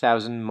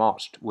 20,000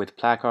 marched with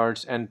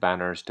placards and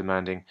banners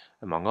demanding,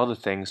 among other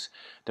things,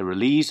 the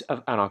release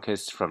of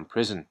anarchists from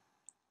prison.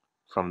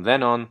 From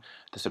then on,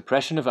 the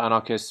suppression of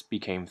anarchists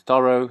became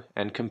thorough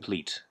and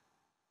complete.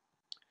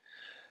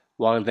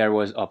 While there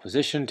was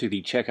opposition to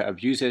the Cheka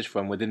abuses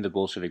from within the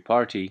Bolshevik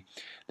Party,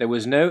 there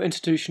was no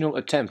institutional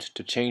attempt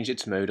to change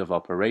its mode of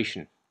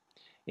operation.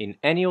 In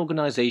any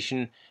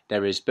organization,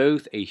 there is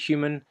both a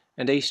human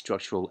and a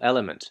structural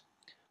element.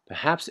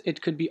 Perhaps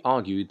it could be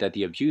argued that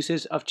the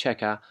abuses of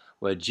Cheka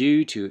were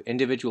due to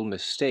individual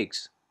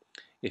mistakes.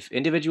 If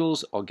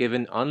individuals are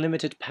given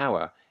unlimited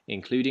power,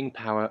 including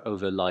power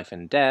over life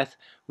and death,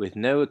 with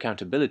no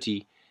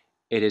accountability,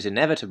 it is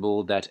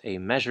inevitable that a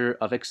measure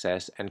of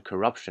excess and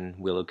corruption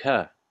will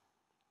occur.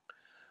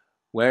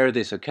 Where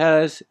this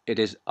occurs, it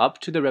is up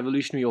to the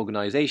revolutionary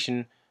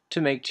organization to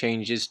make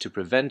changes to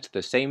prevent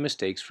the same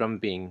mistakes from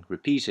being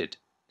repeated.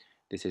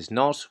 This is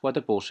not what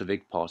the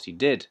Bolshevik Party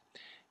did.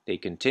 They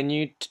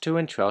continued to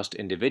entrust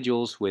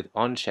individuals with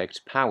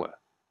unchecked power.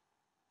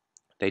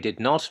 They did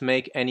not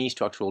make any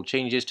structural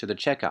changes to the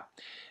Cheka.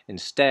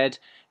 Instead,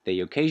 they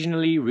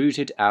occasionally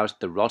rooted out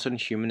the rotten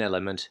human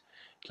element,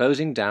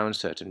 closing down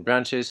certain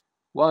branches,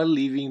 while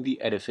leaving the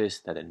edifice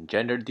that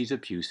engendered these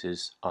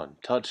abuses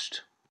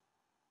untouched.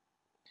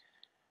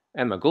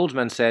 Emma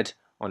Goldman said,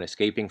 on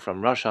escaping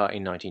from Russia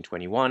in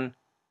 1921,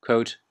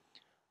 quote,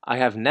 "I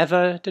have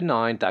never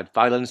denied that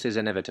violence is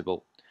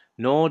inevitable,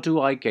 nor do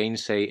I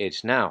gainsay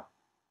it now.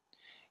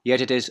 Yet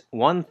it is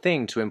one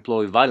thing to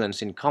employ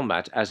violence in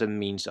combat as a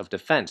means of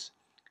defense.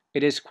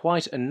 It is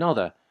quite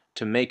another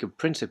to make a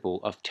principle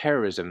of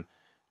terrorism,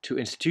 to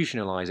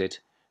institutionalize it,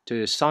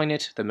 to assign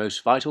it the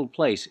most vital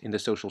place in the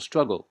social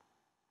struggle.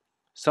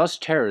 Such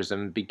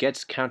terrorism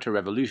begets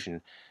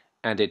counter-revolution,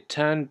 and in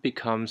turn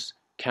becomes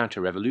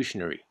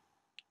counter-revolutionary."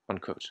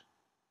 Unquote.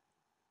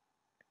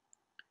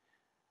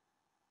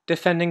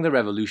 Defending the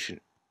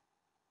revolution.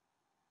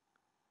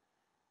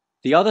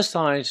 The other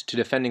side to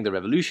defending the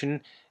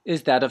revolution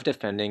is that of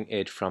defending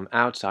it from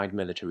outside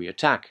military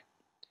attack.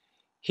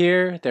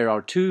 Here there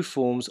are two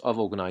forms of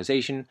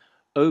organization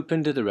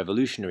open to the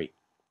revolutionary,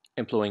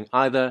 employing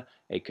either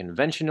a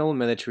conventional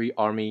military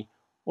army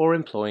or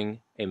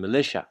employing a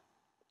militia.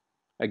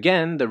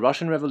 Again, the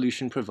Russian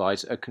Revolution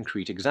provides a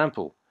concrete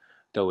example.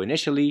 Though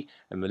initially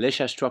a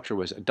militia structure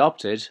was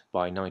adopted,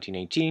 by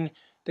 1918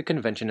 the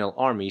conventional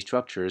army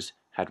structures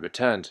had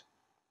returned.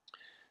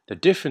 The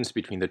difference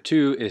between the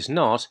two is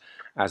not,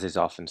 as is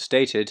often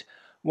stated,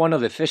 one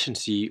of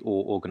efficiency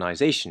or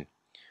organization,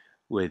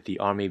 with the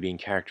army being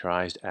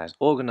characterized as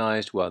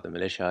organized while the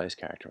militia is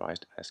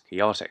characterized as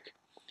chaotic.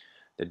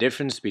 The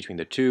difference between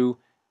the two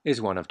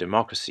is one of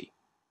democracy.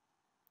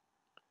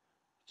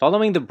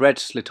 Following the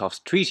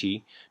Brest-Litovsk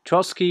Treaty,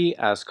 Trotsky,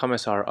 as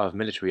Commissar of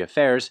Military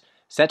Affairs,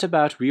 set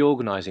about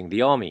reorganizing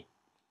the army.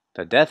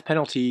 The death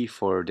penalty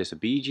for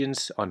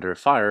disobedience under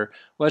fire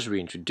was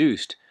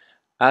reintroduced,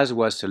 as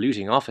was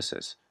saluting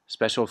officers,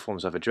 special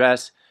forms of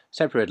address,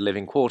 separate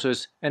living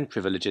quarters, and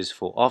privileges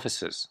for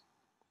officers.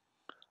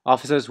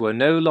 Officers were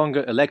no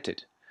longer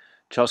elected.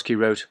 Trotsky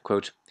wrote,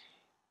 quote,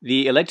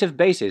 "The elective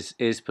basis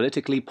is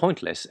politically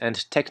pointless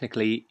and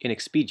technically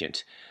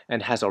inexpedient,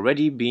 and has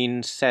already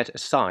been set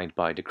aside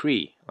by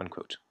decree."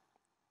 Unquote.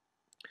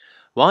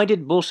 Why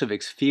did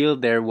Bolsheviks feel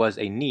there was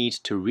a need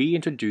to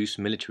reintroduce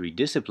military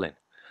discipline?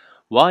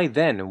 Why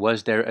then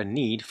was there a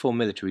need for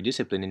military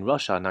discipline in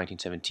Russia in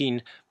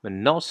 1917, but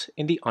not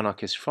in the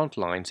anarchist front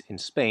lines in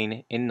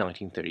Spain in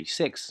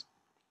 1936?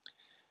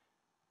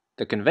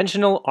 The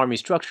conventional army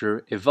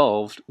structure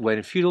evolved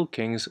when feudal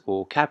kings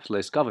or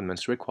capitalist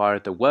governments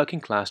required the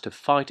working class to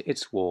fight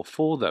its war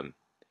for them.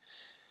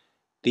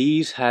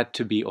 These had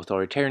to be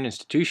authoritarian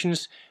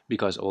institutions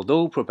because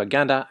although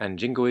propaganda and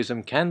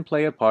jingoism can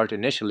play a part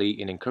initially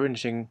in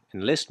encouraging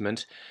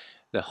enlistment,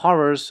 the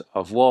horrors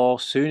of war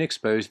soon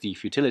exposed the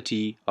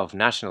futility of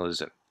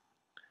nationalism.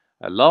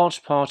 A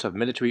large part of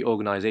military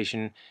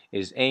organization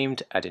is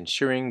aimed at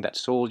ensuring that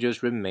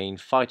soldiers remain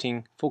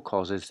fighting for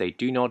causes they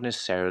do not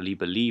necessarily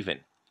believe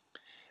in.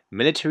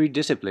 Military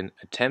discipline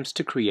attempts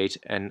to create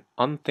an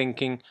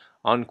unthinking,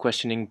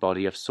 unquestioning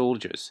body of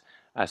soldiers,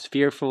 as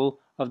fearful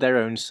of their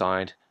own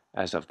side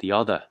as of the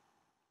other.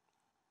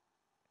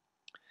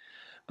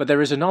 But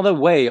there is another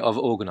way of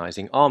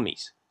organizing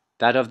armies,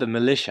 that of the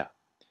militia.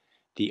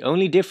 The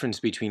only difference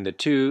between the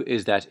two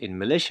is that in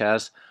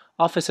militias,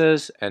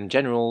 officers and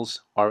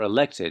generals are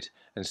elected,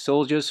 and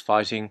soldiers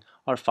fighting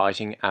are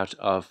fighting out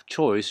of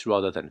choice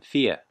rather than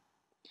fear.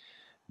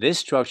 This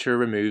structure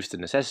removes the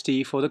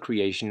necessity for the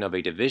creation of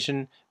a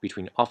division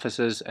between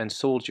officers and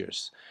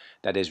soldiers,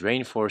 that is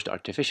reinforced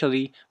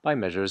artificially by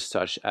measures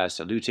such as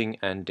saluting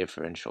and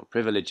differential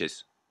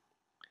privileges.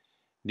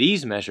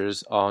 These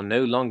measures are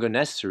no longer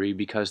necessary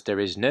because there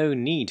is no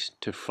need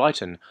to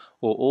frighten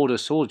or order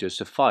soldiers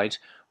to fight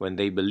when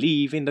they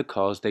believe in the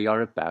cause they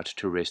are about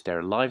to risk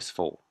their lives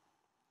for.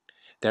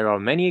 There are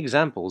many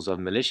examples of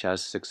militias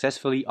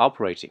successfully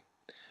operating.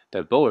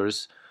 The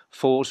Boers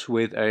fought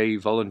with a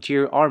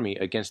volunteer army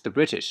against the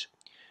British.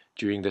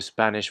 During the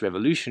Spanish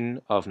Revolution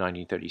of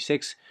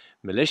 1936,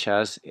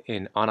 militias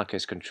in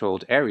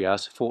anarchist-controlled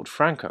areas fought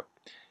Franco.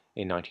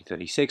 In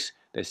 1936,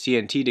 the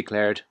CNT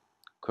declared,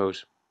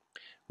 quote,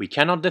 "We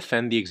cannot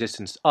defend the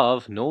existence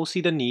of, nor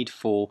see the need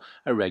for,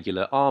 a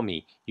regular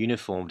army,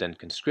 uniformed and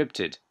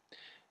conscripted.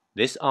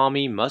 This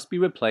army must be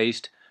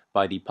replaced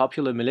by the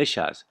popular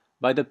militias,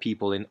 by the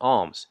people in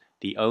arms,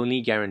 the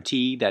only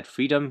guarantee that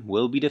freedom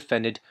will be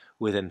defended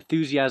with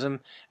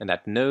enthusiasm and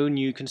that no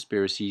new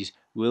conspiracies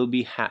will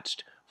be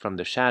hatched from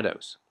the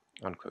shadows."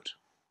 Unquote.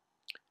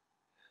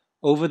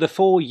 Over the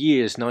 4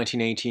 years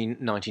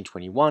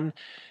 1918-1921,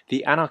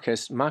 the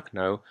anarchist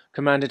Makhno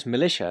commanded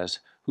militias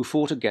who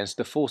fought against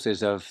the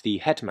forces of the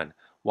Hetman,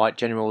 white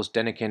generals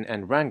Denikin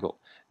and Wrangel,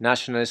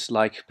 nationalists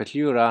like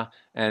Petliura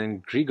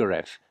and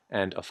Grigorev,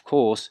 and, of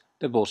course,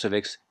 the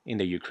Bolsheviks in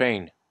the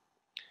Ukraine.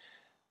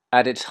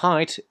 At its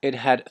height, it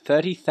had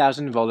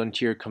 30,000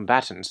 volunteer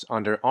combatants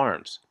under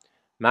arms.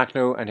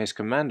 Makhno and his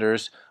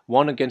commanders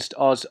won against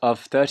odds of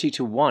 30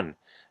 to 1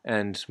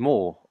 and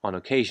more on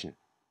occasion.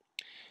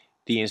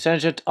 The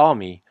insurgent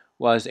army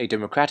was a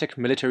democratic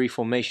military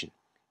formation.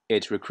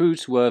 Its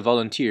recruits were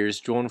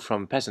volunteers drawn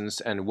from peasants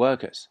and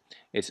workers.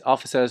 Its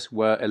officers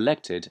were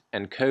elected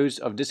and codes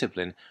of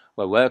discipline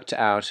were worked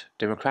out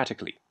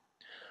democratically.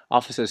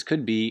 Officers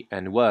could be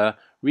and were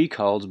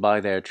recalled by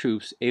their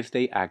troops if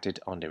they acted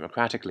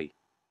undemocratically.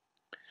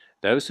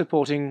 Those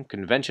supporting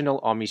conventional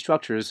army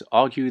structures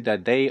argue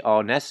that they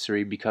are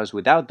necessary because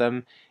without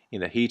them,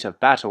 in the heat of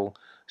battle,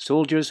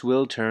 soldiers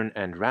will turn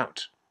and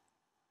rout.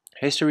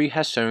 History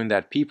has shown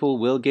that people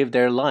will give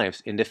their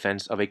lives in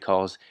defense of a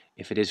cause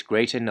if it is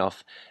great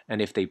enough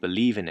and if they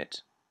believe in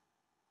it.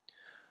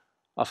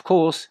 Of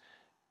course,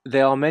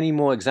 there are many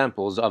more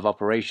examples of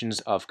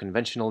operations of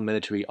conventional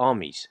military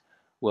armies,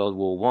 World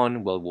War I,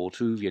 World War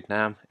II,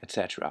 Vietnam,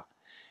 etc.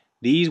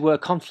 These were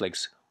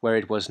conflicts where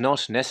it was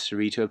not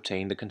necessary to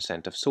obtain the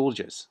consent of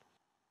soldiers.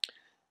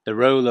 The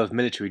role of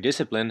military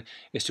discipline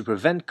is to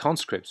prevent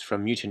conscripts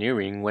from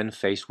mutineering when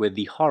faced with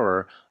the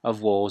horror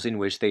of wars in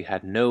which they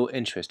had no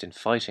interest in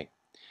fighting.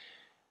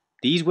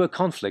 These were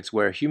conflicts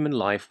where human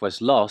life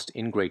was lost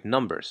in great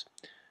numbers.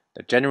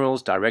 The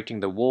generals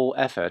directing the war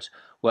effort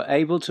were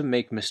able to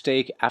make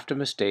mistake after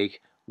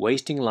mistake,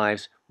 wasting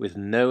lives with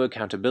no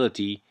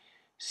accountability.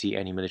 See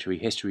any military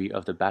history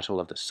of the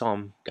Battle of the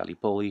Somme,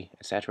 Gallipoli,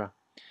 etc.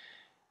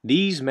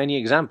 These many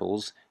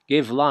examples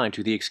give lie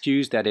to the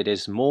excuse that it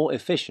is more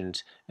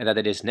efficient and that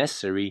it is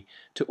necessary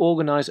to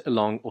organize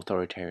along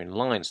authoritarian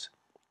lines.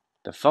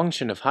 The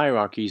function of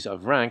hierarchies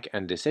of rank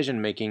and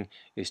decision-making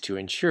is to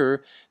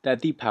ensure that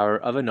the power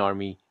of an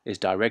army is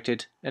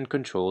directed and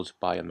controlled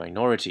by a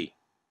minority.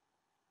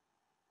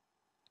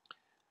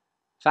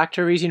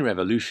 Factories in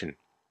revolution.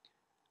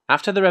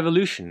 After the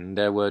revolution,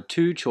 there were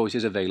two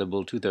choices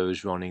available to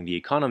those running the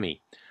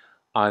economy,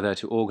 either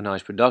to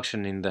organize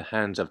production in the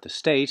hands of the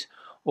state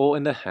or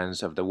in the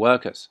hands of the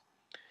workers.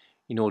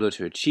 In order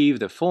to achieve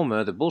the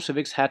former, the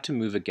Bolsheviks had to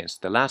move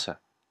against the latter.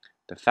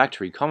 The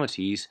factory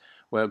committees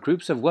were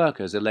groups of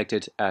workers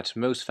elected at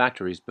most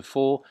factories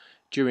before,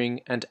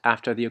 during, and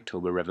after the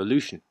October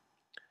Revolution.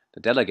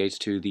 The delegates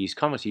to these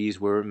committees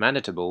were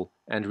mandatable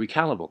and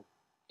recallable.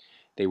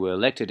 They were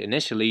elected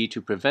initially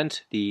to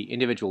prevent the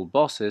individual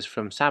bosses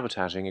from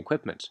sabotaging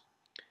equipment.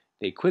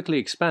 They quickly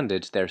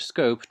expanded their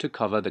scope to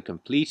cover the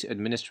complete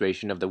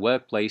administration of the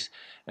workplace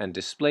and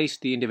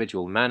displaced the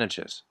individual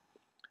managers.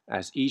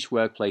 As each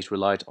workplace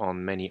relied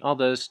on many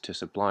others to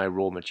supply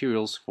raw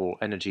materials for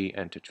energy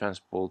and to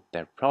transport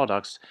their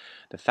products,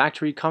 the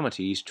factory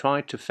committees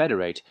tried to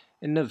federate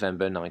in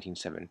November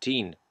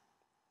 1917.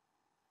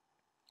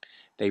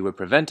 They were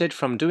prevented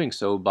from doing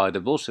so by the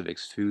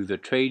Bolsheviks through the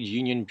trade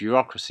union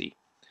bureaucracy.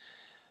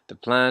 The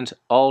planned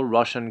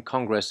All-Russian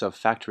Congress of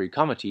Factory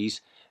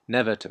Committees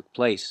never took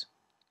place.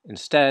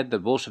 Instead, the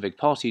Bolshevik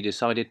Party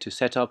decided to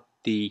set up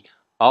the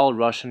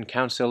All-Russian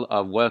Council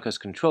of Workers'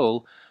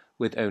 Control,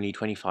 with only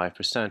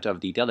 25%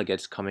 of the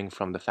delegates coming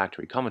from the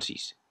factory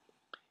committees.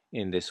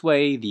 In this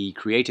way, the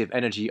creative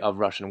energy of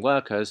Russian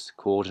workers,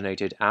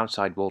 coordinated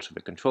outside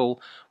Bolshevik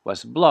control,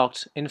 was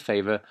blocked in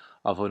favor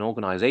of an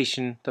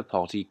organization the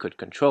party could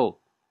control.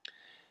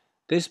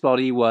 This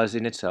body was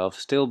in itself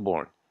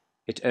stillborn.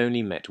 It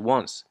only met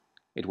once.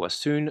 It was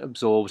soon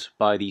absorbed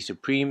by the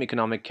Supreme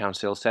Economic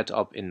Council set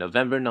up in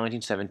November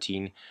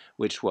 1917,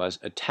 which was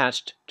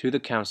attached to the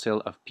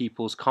Council of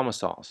People's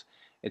Commissars,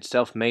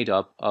 itself made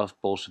up of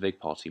Bolshevik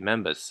Party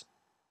members.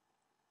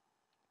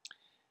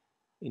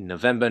 In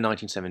November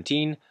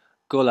 1917,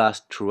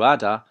 Golas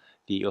Truada,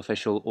 the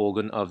official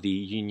organ of the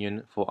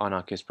Union for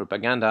Anarchist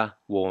Propaganda,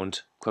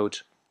 warned,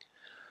 quote,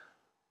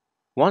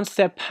 "Once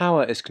their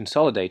power is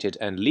consolidated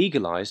and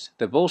legalized,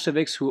 the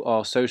Bolsheviks who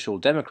are social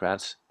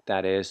democrats,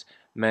 that is,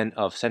 men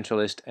of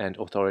centralist and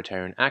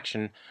authoritarian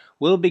action,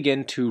 will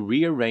begin to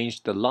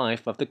rearrange the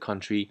life of the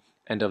country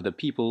and of the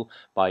people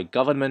by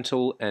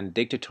governmental and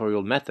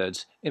dictatorial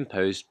methods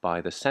imposed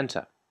by the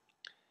center.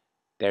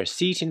 Their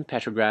seat in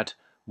Petrograd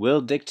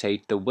will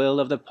dictate the will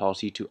of the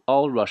party to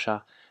all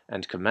Russia,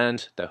 and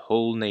command the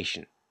whole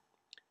nation.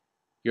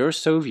 Your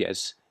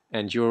Soviets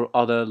and your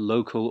other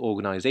local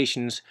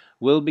organizations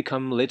will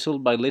become little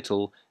by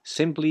little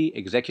simply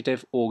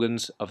executive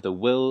organs of the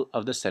will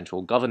of the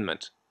central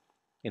government.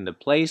 In the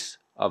place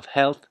of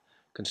health,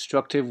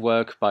 constructive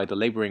work by the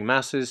laboring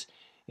masses,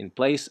 in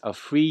place of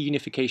free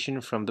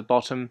unification from the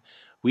bottom,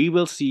 we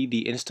will see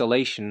the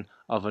installation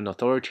of an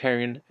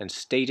authoritarian and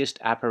statist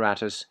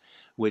apparatus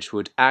which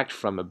would act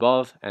from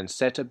above and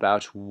set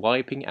about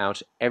wiping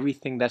out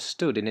everything that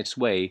stood in its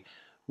way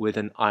with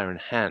an iron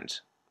hand."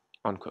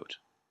 Unquote.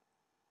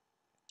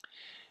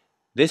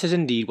 This is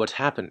indeed what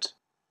happened.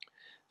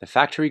 The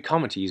factory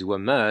committees were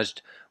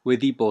merged with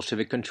the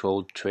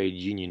Bolshevik-controlled trade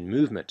union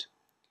movement.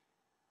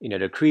 In a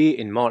decree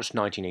in March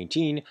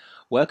 1918,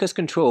 workers'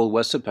 control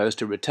was supposed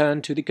to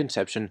return to the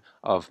conception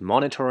of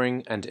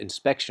monitoring and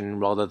inspection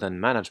rather than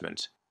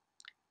management.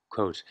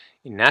 Quote,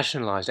 "In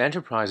nationalized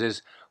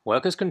enterprises,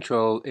 workers'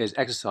 control is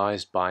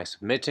exercised by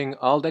submitting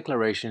all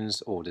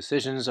declarations or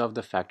decisions of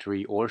the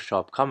factory or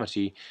shop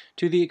committee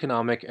to the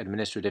Economic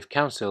Administrative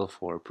Council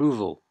for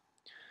approval.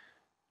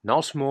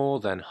 Not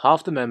more than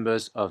half the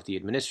members of the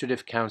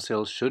Administrative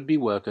Council should be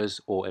workers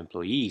or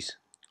employees."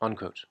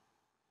 Unquote.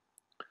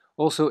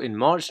 Also in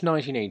March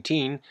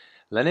 1918,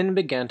 Lenin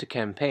began to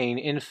campaign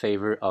in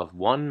favor of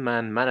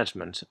one-man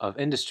management of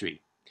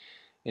industry.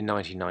 In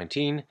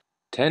 1919,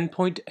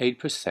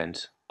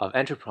 10.8% of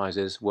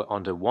enterprises were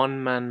under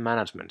one-man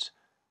management.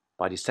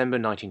 By December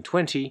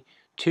 1920,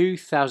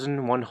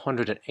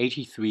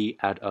 2,183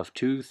 out of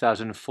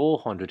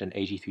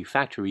 2,483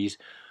 factories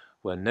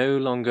were no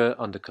longer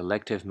under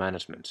collective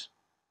management.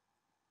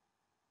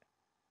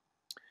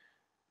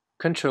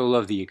 Control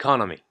of the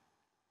economy.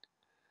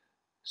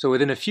 So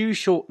within a few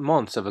short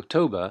months of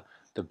October,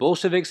 the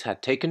Bolsheviks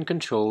had taken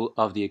control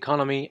of the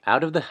economy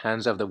out of the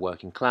hands of the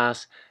working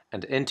class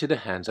and into the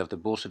hands of the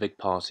Bolshevik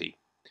Party.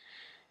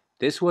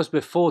 This was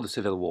before the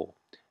Civil War,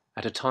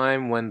 at a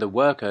time when the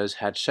workers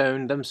had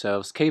shown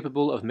themselves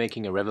capable of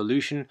making a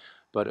revolution,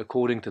 but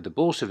according to the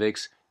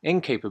Bolsheviks,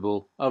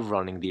 incapable of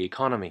running the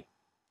economy.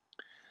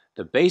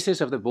 The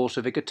basis of the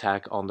Bolshevik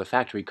attack on the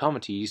factory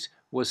committees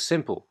was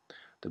simple.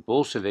 The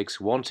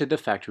Bolsheviks wanted the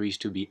factories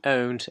to be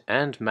owned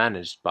and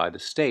managed by the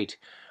state,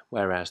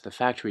 whereas the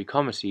factory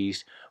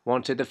committees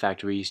wanted the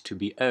factories to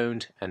be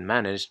owned and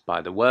managed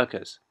by the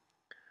workers.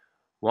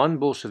 One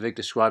Bolshevik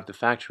described the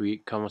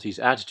factory committees'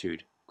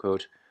 attitude,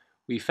 quote,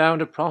 "We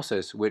found a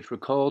process which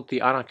recalled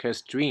the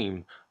anarchist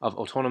dream of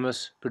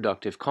autonomous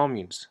productive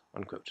communes."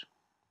 Unquote.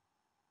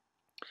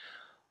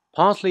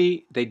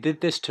 Partly they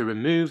did this to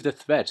remove the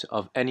threat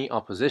of any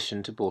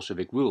opposition to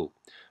Bolshevik rule,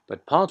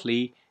 but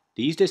partly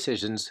these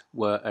decisions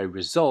were a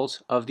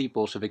result of the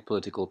Bolshevik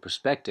political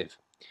perspective.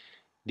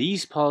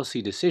 These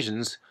policy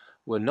decisions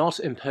were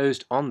not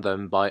imposed on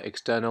them by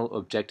external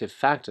objective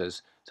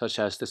factors such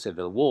as the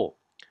Civil War.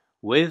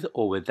 With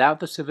or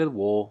without the Civil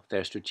War,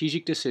 their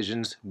strategic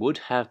decisions would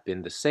have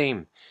been the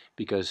same,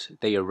 because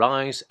they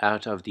arise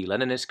out of the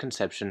Leninist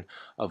conception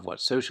of what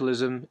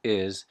socialism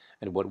is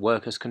and what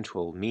workers'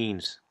 control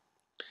means.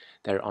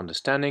 Their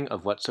understanding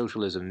of what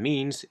socialism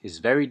means is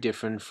very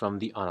different from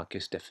the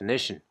anarchist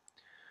definition.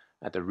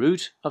 At the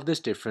root of this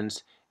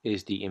difference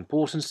is the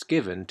importance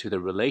given to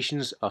the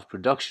relations of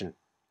production.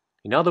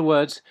 In other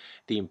words,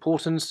 the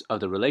importance of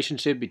the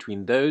relationship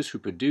between those who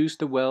produce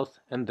the wealth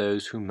and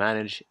those who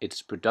manage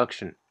its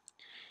production.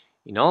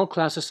 In all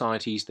class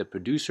societies, the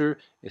producer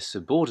is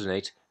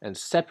subordinate and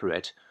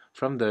separate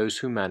from those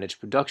who manage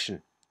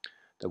production.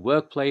 The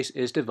workplace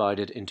is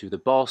divided into the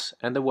boss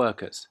and the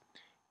workers.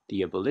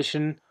 The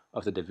abolition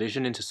of the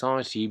division in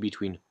society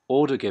between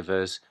order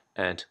givers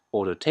and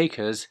order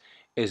takers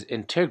is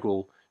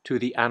integral to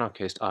the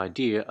anarchist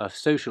idea of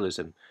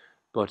socialism,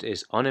 but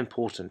is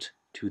unimportant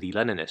to the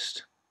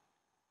Leninist.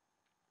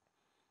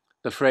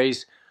 The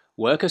phrase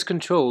workers'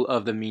 control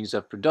of the means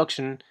of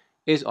production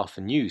is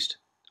often used.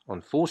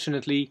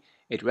 Unfortunately,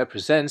 it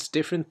represents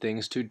different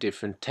things to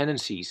different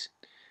tendencies.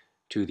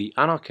 To the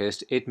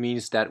anarchist, it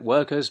means that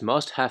workers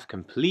must have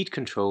complete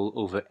control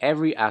over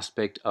every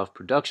aspect of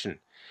production.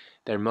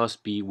 There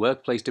must be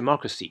workplace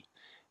democracy.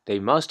 They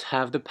must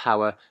have the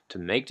power to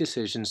make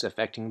decisions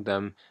affecting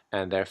them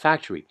and their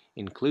factory,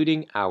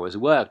 including hours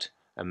worked,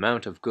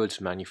 amount of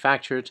goods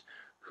manufactured,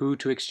 who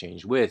to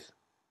exchange with.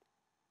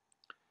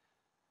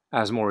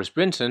 As Maurice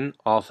Brinton,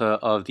 author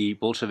of The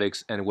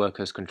Bolsheviks and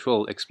Workers'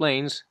 Control,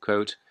 explains,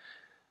 quote,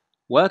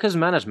 "Workers'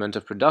 management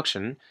of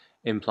production,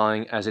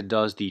 implying as it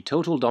does the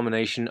total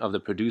domination of the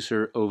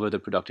producer over the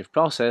productive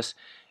process,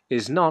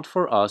 is not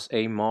for us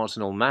a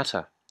marginal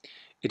matter.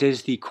 It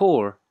is the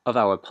core of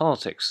our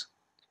politics.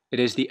 It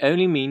is the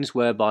only means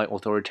whereby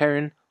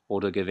authoritarian,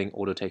 order-giving,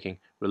 order-taking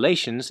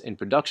relations in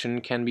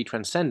production can be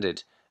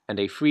transcended and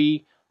a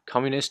free,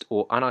 communist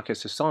or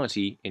anarchist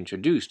society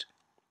introduced.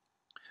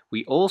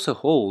 We also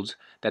hold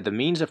that the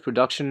means of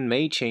production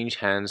may change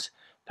hands,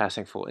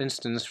 passing for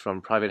instance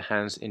from private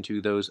hands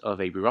into those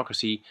of a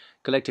bureaucracy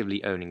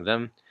collectively owning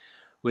them,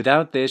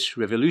 without this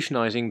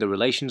revolutionizing the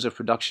relations of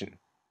production.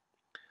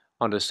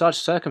 Under such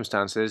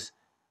circumstances,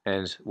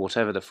 and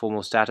whatever the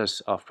formal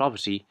status of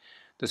property,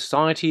 the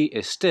society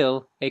is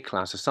still a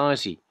class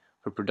society,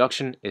 for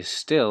production is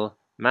still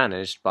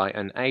managed by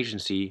an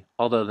agency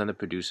other than the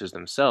producers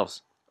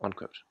themselves."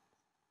 Unquote.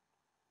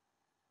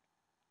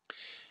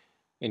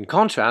 In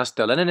contrast,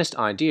 the Leninist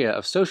idea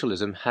of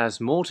socialism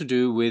has more to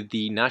do with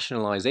the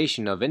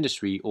nationalization of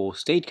industry or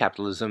state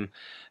capitalism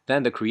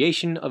than the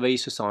creation of a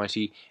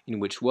society in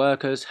which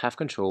workers have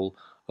control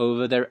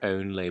over their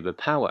own labor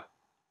power.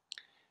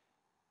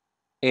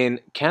 In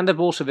Can the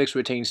Bolsheviks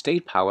Retain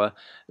State Power?,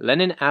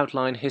 Lenin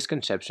outlined his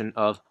conception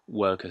of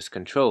workers'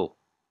 control.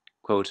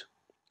 Quote,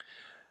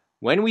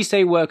 "When we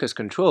say workers'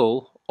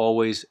 control,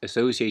 always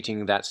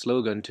associating that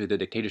slogan to the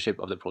dictatorship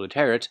of the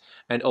proletariat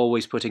and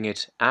always putting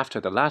it after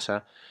the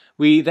latter,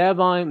 we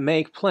thereby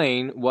make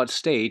plain what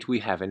state we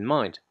have in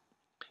mind.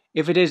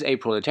 If it is a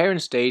proletarian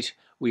state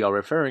we are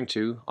referring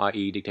to,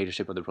 i.e.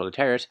 dictatorship of the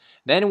proletariat,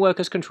 then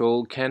workers'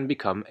 control can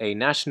become a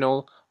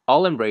national,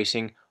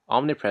 all-embracing,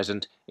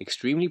 omnipresent,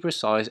 extremely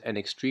precise and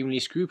extremely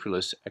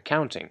scrupulous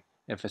accounting,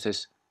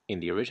 emphasis in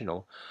the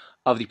original,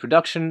 of the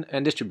production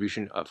and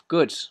distribution of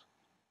goods."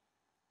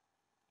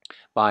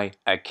 By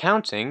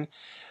accounting,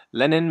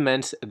 Lenin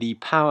meant the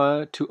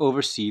power to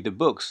oversee the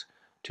books,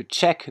 to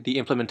check the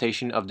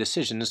implementation of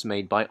decisions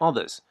made by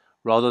others,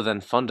 rather than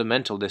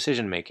fundamental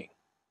decision-making.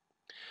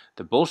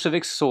 The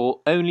Bolsheviks saw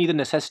only the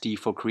necessity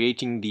for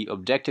creating the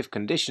objective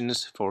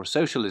conditions for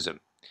socialism.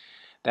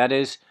 That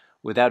is,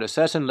 without a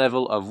certain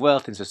level of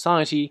wealth in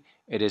society,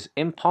 it is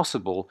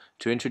impossible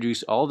to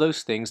introduce all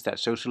those things that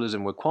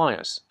socialism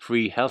requires: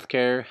 free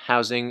healthcare,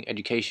 housing,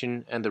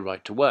 education, and the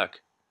right to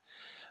work.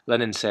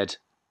 Lenin said,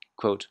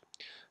 quote,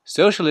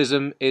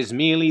 "Socialism is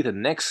merely the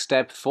next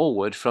step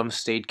forward from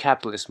state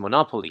capitalist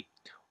monopoly,"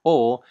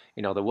 or,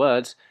 in other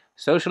words,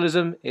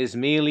 socialism is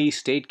merely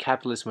state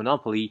capitalist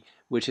monopoly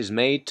which is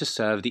made to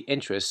serve the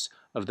interests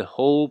of the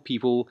whole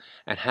people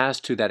and has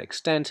to that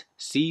extent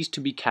ceased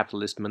to be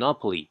capitalist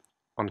monopoly.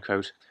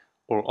 Unquote.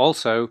 Or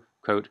also,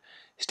 quote,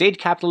 "State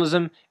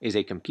capitalism is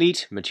a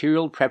complete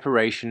material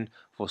preparation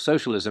for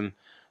socialism,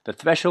 the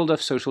threshold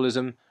of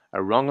socialism,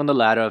 a rung on the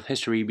ladder of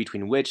history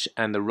between which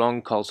and the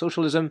rung called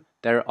socialism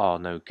there are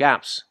no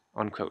gaps."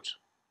 Unquote.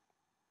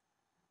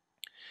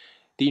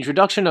 The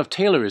introduction of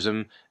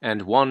Taylorism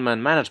and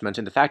one-man management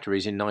in the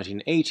factories in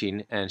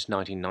 1918 and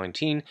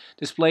 1919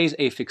 displays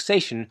a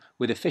fixation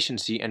with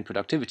efficiency and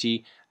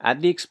productivity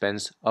at the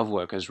expense of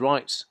workers'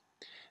 rights.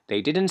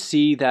 They didn't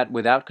see that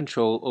without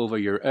control over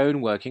your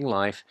own working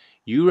life,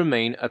 you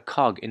remain a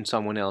cog in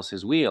someone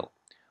else's wheel.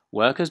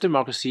 Workers'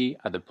 democracy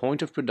at the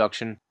point of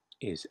production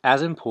is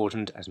as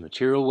important as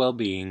material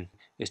well-being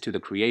is to the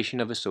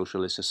creation of a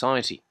socialist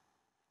society.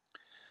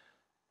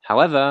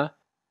 However,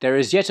 there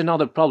is yet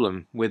another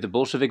problem with the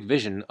Bolshevik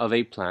vision of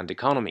a planned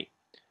economy.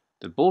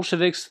 The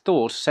Bolsheviks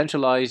thought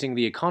centralizing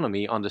the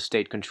economy under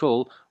state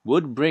control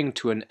would bring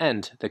to an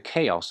end the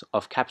chaos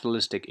of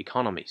capitalistic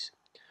economies.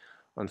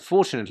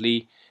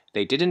 Unfortunately,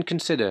 they didn't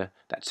consider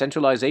that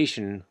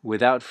centralization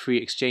without free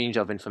exchange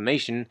of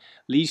information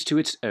leads to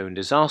its own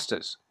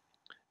disasters.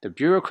 The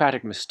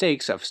bureaucratic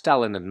mistakes of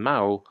Stalin and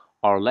Mao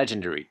are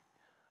legendary.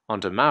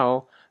 Under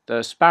Mao,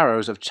 the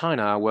sparrows of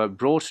China were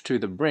brought to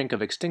the brink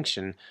of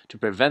extinction to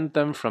prevent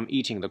them from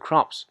eating the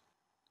crops.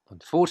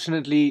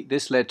 Unfortunately,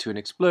 this led to an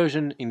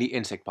explosion in the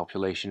insect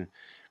population.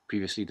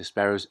 Previously, the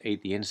sparrows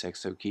ate the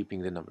insects, so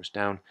keeping the numbers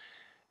down,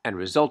 and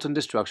resultant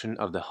destruction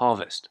of the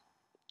harvest.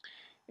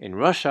 In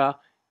Russia,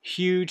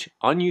 huge,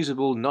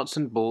 unusable nuts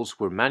and bolts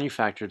were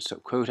manufactured so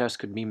quotas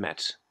could be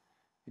met.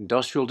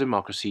 Industrial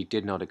democracy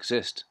did not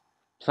exist.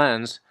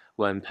 Plans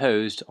were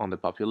imposed on the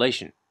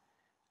population.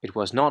 It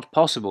was not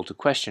possible to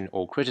question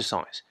or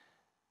criticize.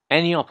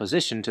 Any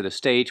opposition to the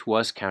state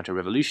was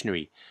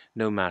counter-revolutionary,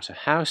 no matter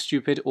how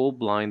stupid or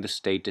blind the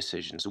state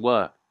decisions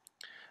were.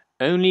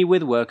 Only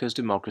with workers'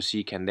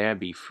 democracy can there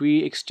be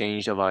free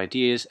exchange of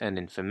ideas and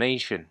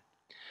information.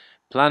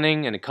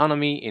 Planning an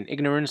economy in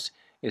ignorance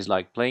is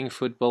like playing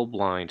football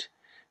blind,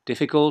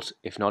 difficult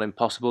if not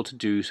impossible to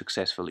do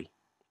successfully.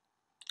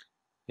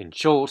 In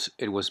short,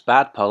 it was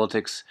bad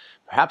politics,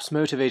 perhaps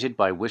motivated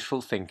by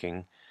wishful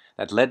thinking,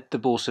 that led the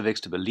Bolsheviks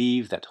to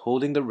believe that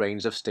holding the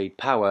reins of state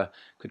power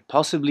could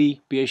possibly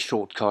be a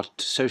shortcut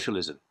to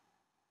socialism.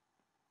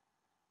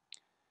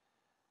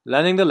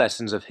 Learning the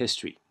lessons of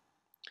history.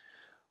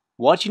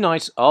 What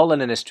unites all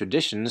Leninist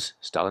traditions,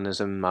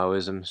 Stalinism,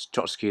 Maoism,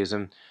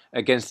 Trotskyism,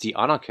 against the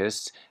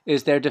anarchists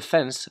is their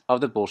defense of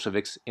the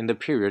Bolsheviks in the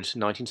period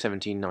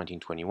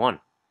 1917-1921.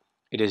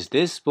 It is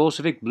this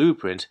Bolshevik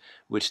blueprint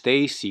which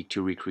they seek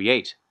to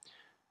recreate.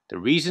 The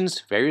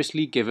reasons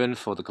variously given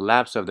for the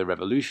collapse of the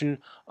revolution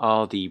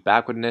are the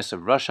backwardness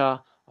of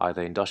Russia,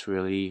 either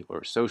industrially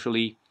or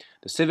socially,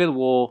 the civil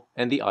war,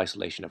 and the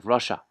isolation of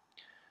Russia.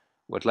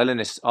 What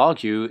Leninists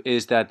argue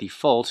is that the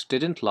fault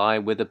didn't lie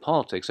with the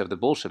politics of the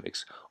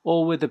Bolsheviks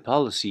or with the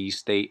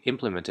policies they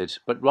implemented,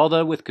 but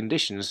rather with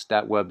conditions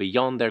that were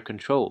beyond their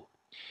control.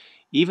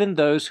 Even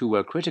those who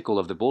were critical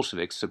of the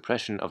Bolsheviks'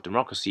 suppression of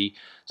democracy,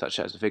 such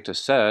as Victor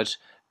Serge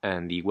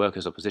and the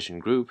Workers' Opposition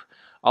Group,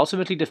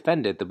 ultimately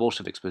defended the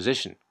Bolsheviks'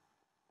 position.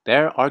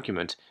 Their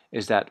argument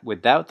is that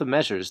without the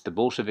measures the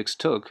Bolsheviks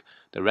took,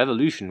 the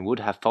revolution would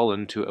have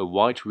fallen to a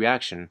white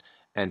reaction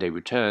and a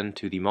return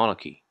to the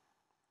monarchy.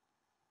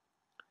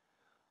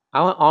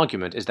 Our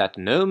argument is that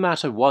no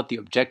matter what the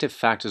objective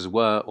factors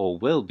were or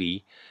will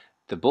be,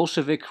 the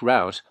Bolshevik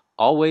route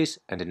always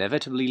and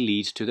inevitably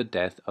leads to the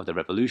death of the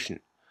revolution.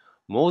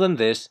 More than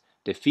this,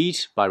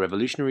 defeat by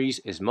revolutionaries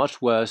is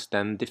much worse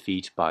than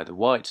defeat by the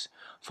whites,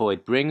 for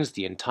it brings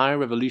the entire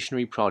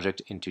revolutionary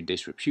project into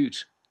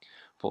disrepute.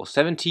 For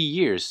 70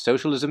 years,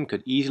 socialism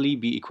could easily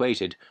be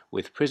equated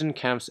with prison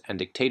camps and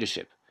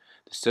dictatorship.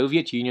 The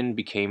Soviet Union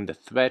became the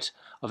threat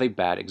of a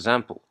bad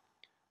example.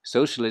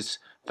 Socialists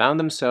found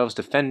themselves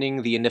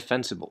defending the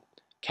indefensible.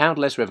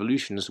 Countless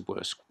revolutions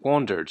were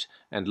squandered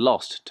and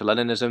lost to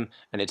Leninism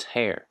and its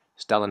heir,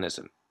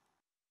 Stalinism.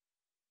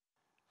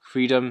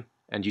 Freedom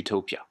and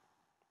Utopia.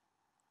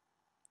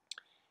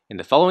 In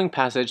the following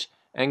passage,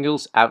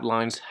 Engels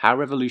outlines how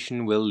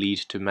revolution will lead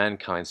to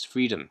mankind's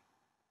freedom.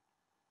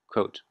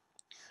 Quote,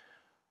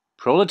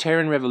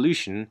 "Proletarian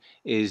revolution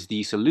is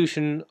the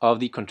solution of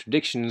the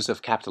contradictions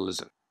of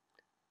capitalism.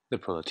 The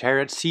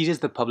proletariat seizes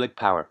the public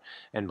power,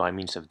 and by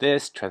means of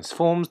this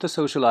transforms the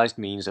socialized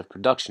means of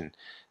production,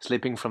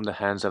 slipping from the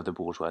hands of the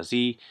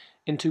bourgeoisie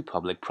into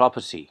public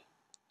property.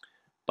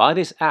 By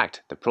this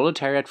act, the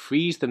proletariat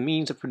frees the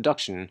means of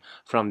production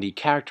from the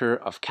character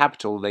of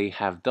capital they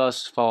have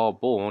thus far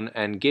borne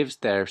and gives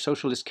their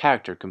socialist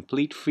character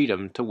complete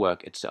freedom to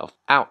work itself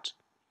out.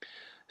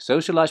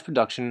 Socialized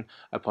production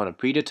upon a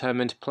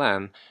predetermined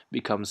plan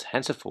becomes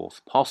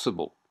henceforth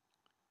possible.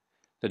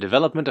 The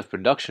development of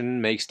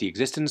production makes the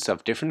existence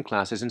of different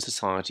classes in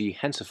society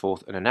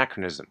henceforth an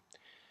anachronism.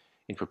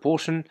 In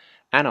proportion,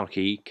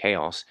 anarchy,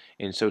 chaos,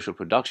 in social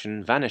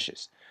production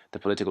vanishes. The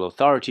political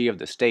authority of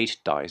the state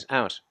dies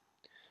out.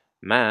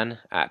 Man,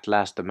 at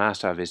last the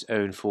master of his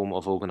own form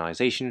of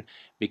organization,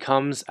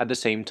 becomes at the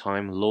same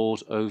time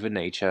lord over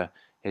nature,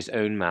 his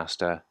own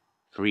master,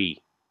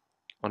 free."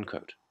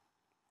 Unquote.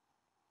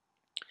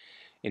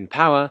 In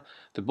power,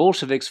 the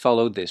Bolsheviks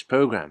followed this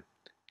program.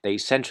 They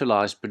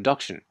centralized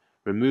production,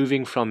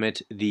 removing from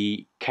it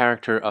the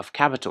character of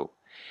capital,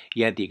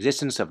 yet the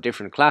existence of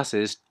different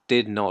classes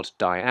did not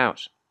die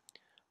out.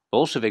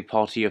 Bolshevik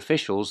party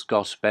officials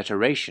got better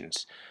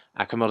rations,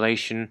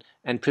 accommodation,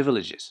 and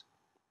privileges.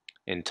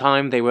 In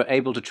time, they were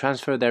able to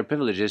transfer their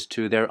privileges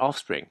to their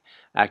offspring,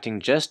 acting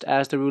just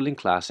as the ruling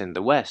class in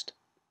the West.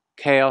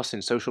 Chaos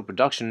in social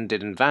production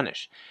didn't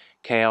vanish.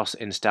 Chaos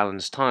in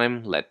Stalin's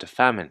time led to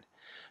famine.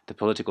 The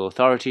political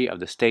authority of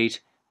the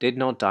state did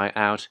not die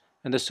out,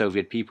 and the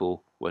Soviet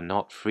people were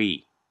not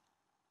free.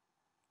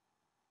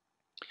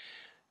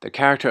 The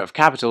character of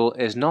capital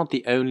is not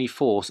the only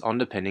force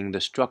underpinning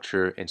the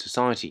structure in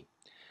society.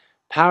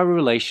 Power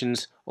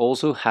relations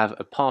also have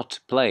a part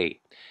to play,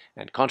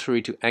 and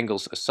contrary to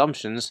Engels'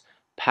 assumptions,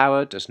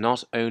 power does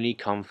not only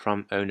come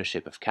from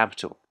ownership of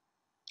capital.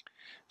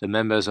 The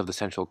members of the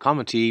Central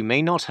Committee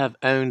may not have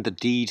owned the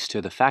deeds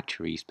to the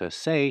factories per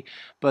se,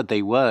 but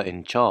they were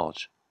in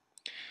charge.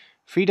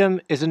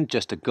 Freedom isn't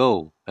just a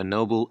goal, a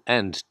noble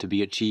end to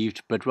be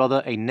achieved, but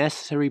rather a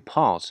necessary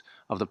part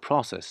of the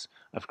process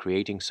of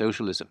creating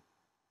socialism.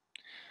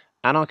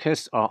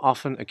 Anarchists are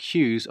often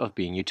accused of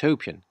being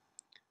utopian.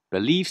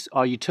 Beliefs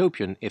are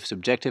utopian if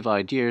subjective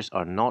ideas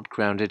are not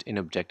grounded in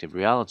objective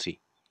reality.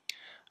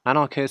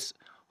 Anarchists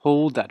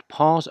hold that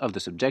part of the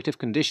subjective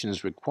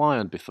conditions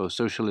required before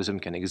socialism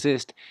can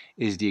exist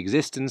is the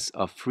existence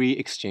of free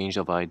exchange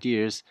of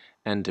ideas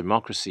and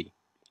democracy.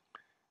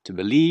 To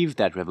believe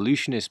that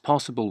revolution is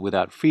possible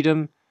without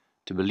freedom,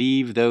 to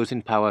believe those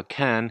in power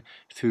can,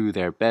 through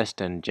their best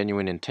and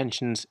genuine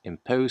intentions,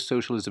 impose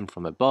socialism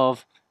from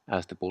above,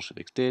 as the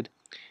Bolsheviks did,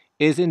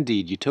 is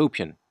indeed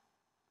utopian.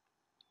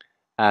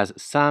 As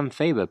Sam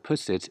Faber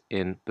puts it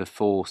in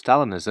Before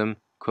Stalinism,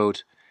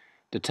 quote,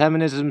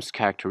 "Determinism's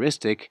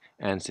characteristic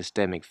and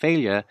systemic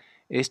failure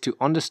is to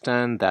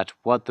understand that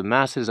what the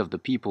masses of the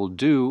people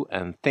do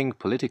and think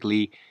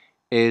politically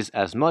is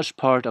as much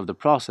part of the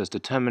process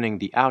determining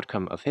the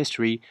outcome of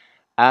history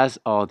as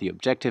are the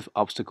objective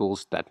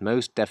obstacles that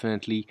most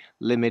definitely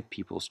limit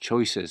people's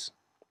choices."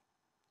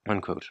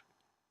 Unquote.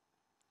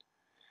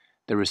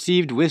 The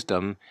received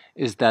wisdom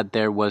is that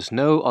there was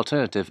no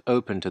alternative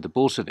open to the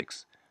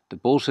Bolsheviks. The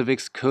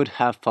Bolsheviks could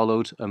have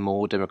followed a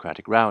more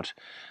democratic route,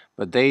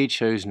 but they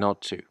chose not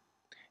to.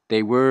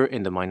 They were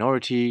in the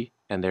minority,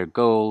 and their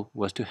goal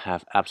was to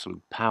have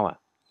absolute power.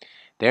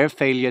 Their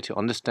failure to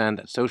understand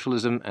that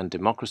socialism and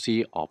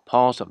democracy are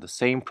part of the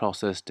same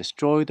process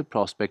destroyed the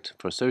prospect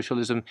for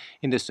socialism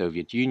in the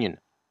Soviet Union.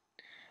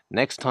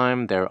 Next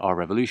time there are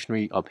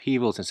revolutionary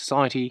upheavals in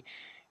society,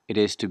 it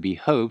is to be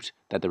hoped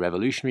that the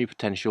revolutionary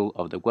potential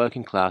of the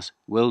working class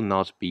will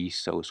not be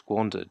so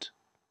squandered.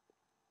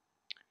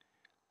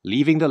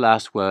 Leaving the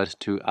last word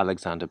to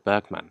Alexander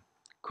Berkman,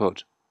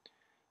 quote,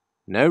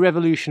 "No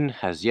revolution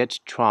has yet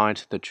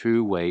tried the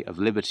true way of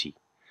liberty.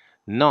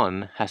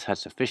 None has had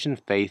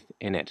sufficient faith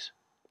in it.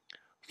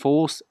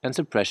 Force and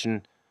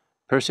suppression,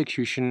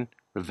 persecution,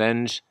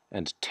 revenge,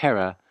 and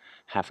terror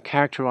have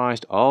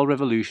characterized all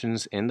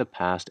revolutions in the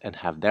past and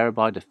have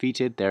thereby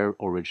defeated their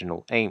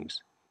original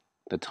aims.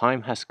 The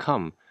time has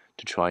come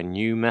to try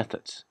new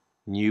methods,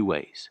 new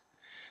ways.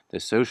 The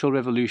social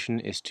revolution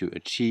is to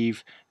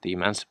achieve the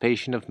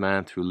emancipation of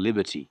man through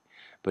liberty,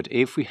 but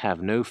if we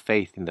have no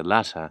faith in the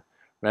latter,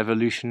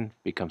 revolution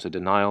becomes a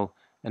denial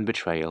and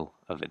betrayal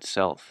of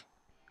itself."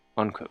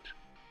 Unquote.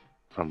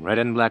 From Red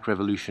and Black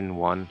Revolution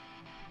 1,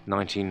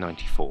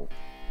 1994.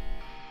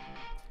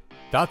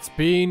 That's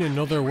been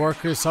another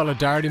Workers'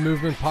 Solidarity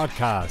Movement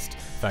podcast.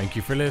 Thank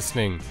you for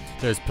listening.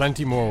 There's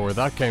plenty more where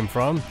that came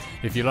from.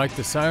 If you like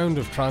the sound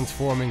of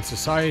transforming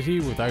society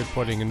without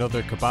putting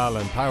another cabal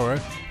in power,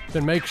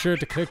 then make sure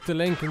to click the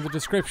link in the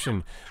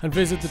description and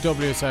visit the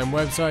WSM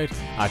website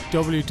at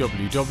www.wsm.ie.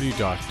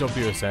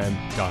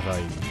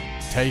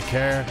 Take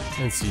care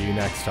and see you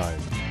next time.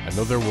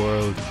 Another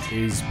world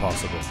is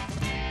possible.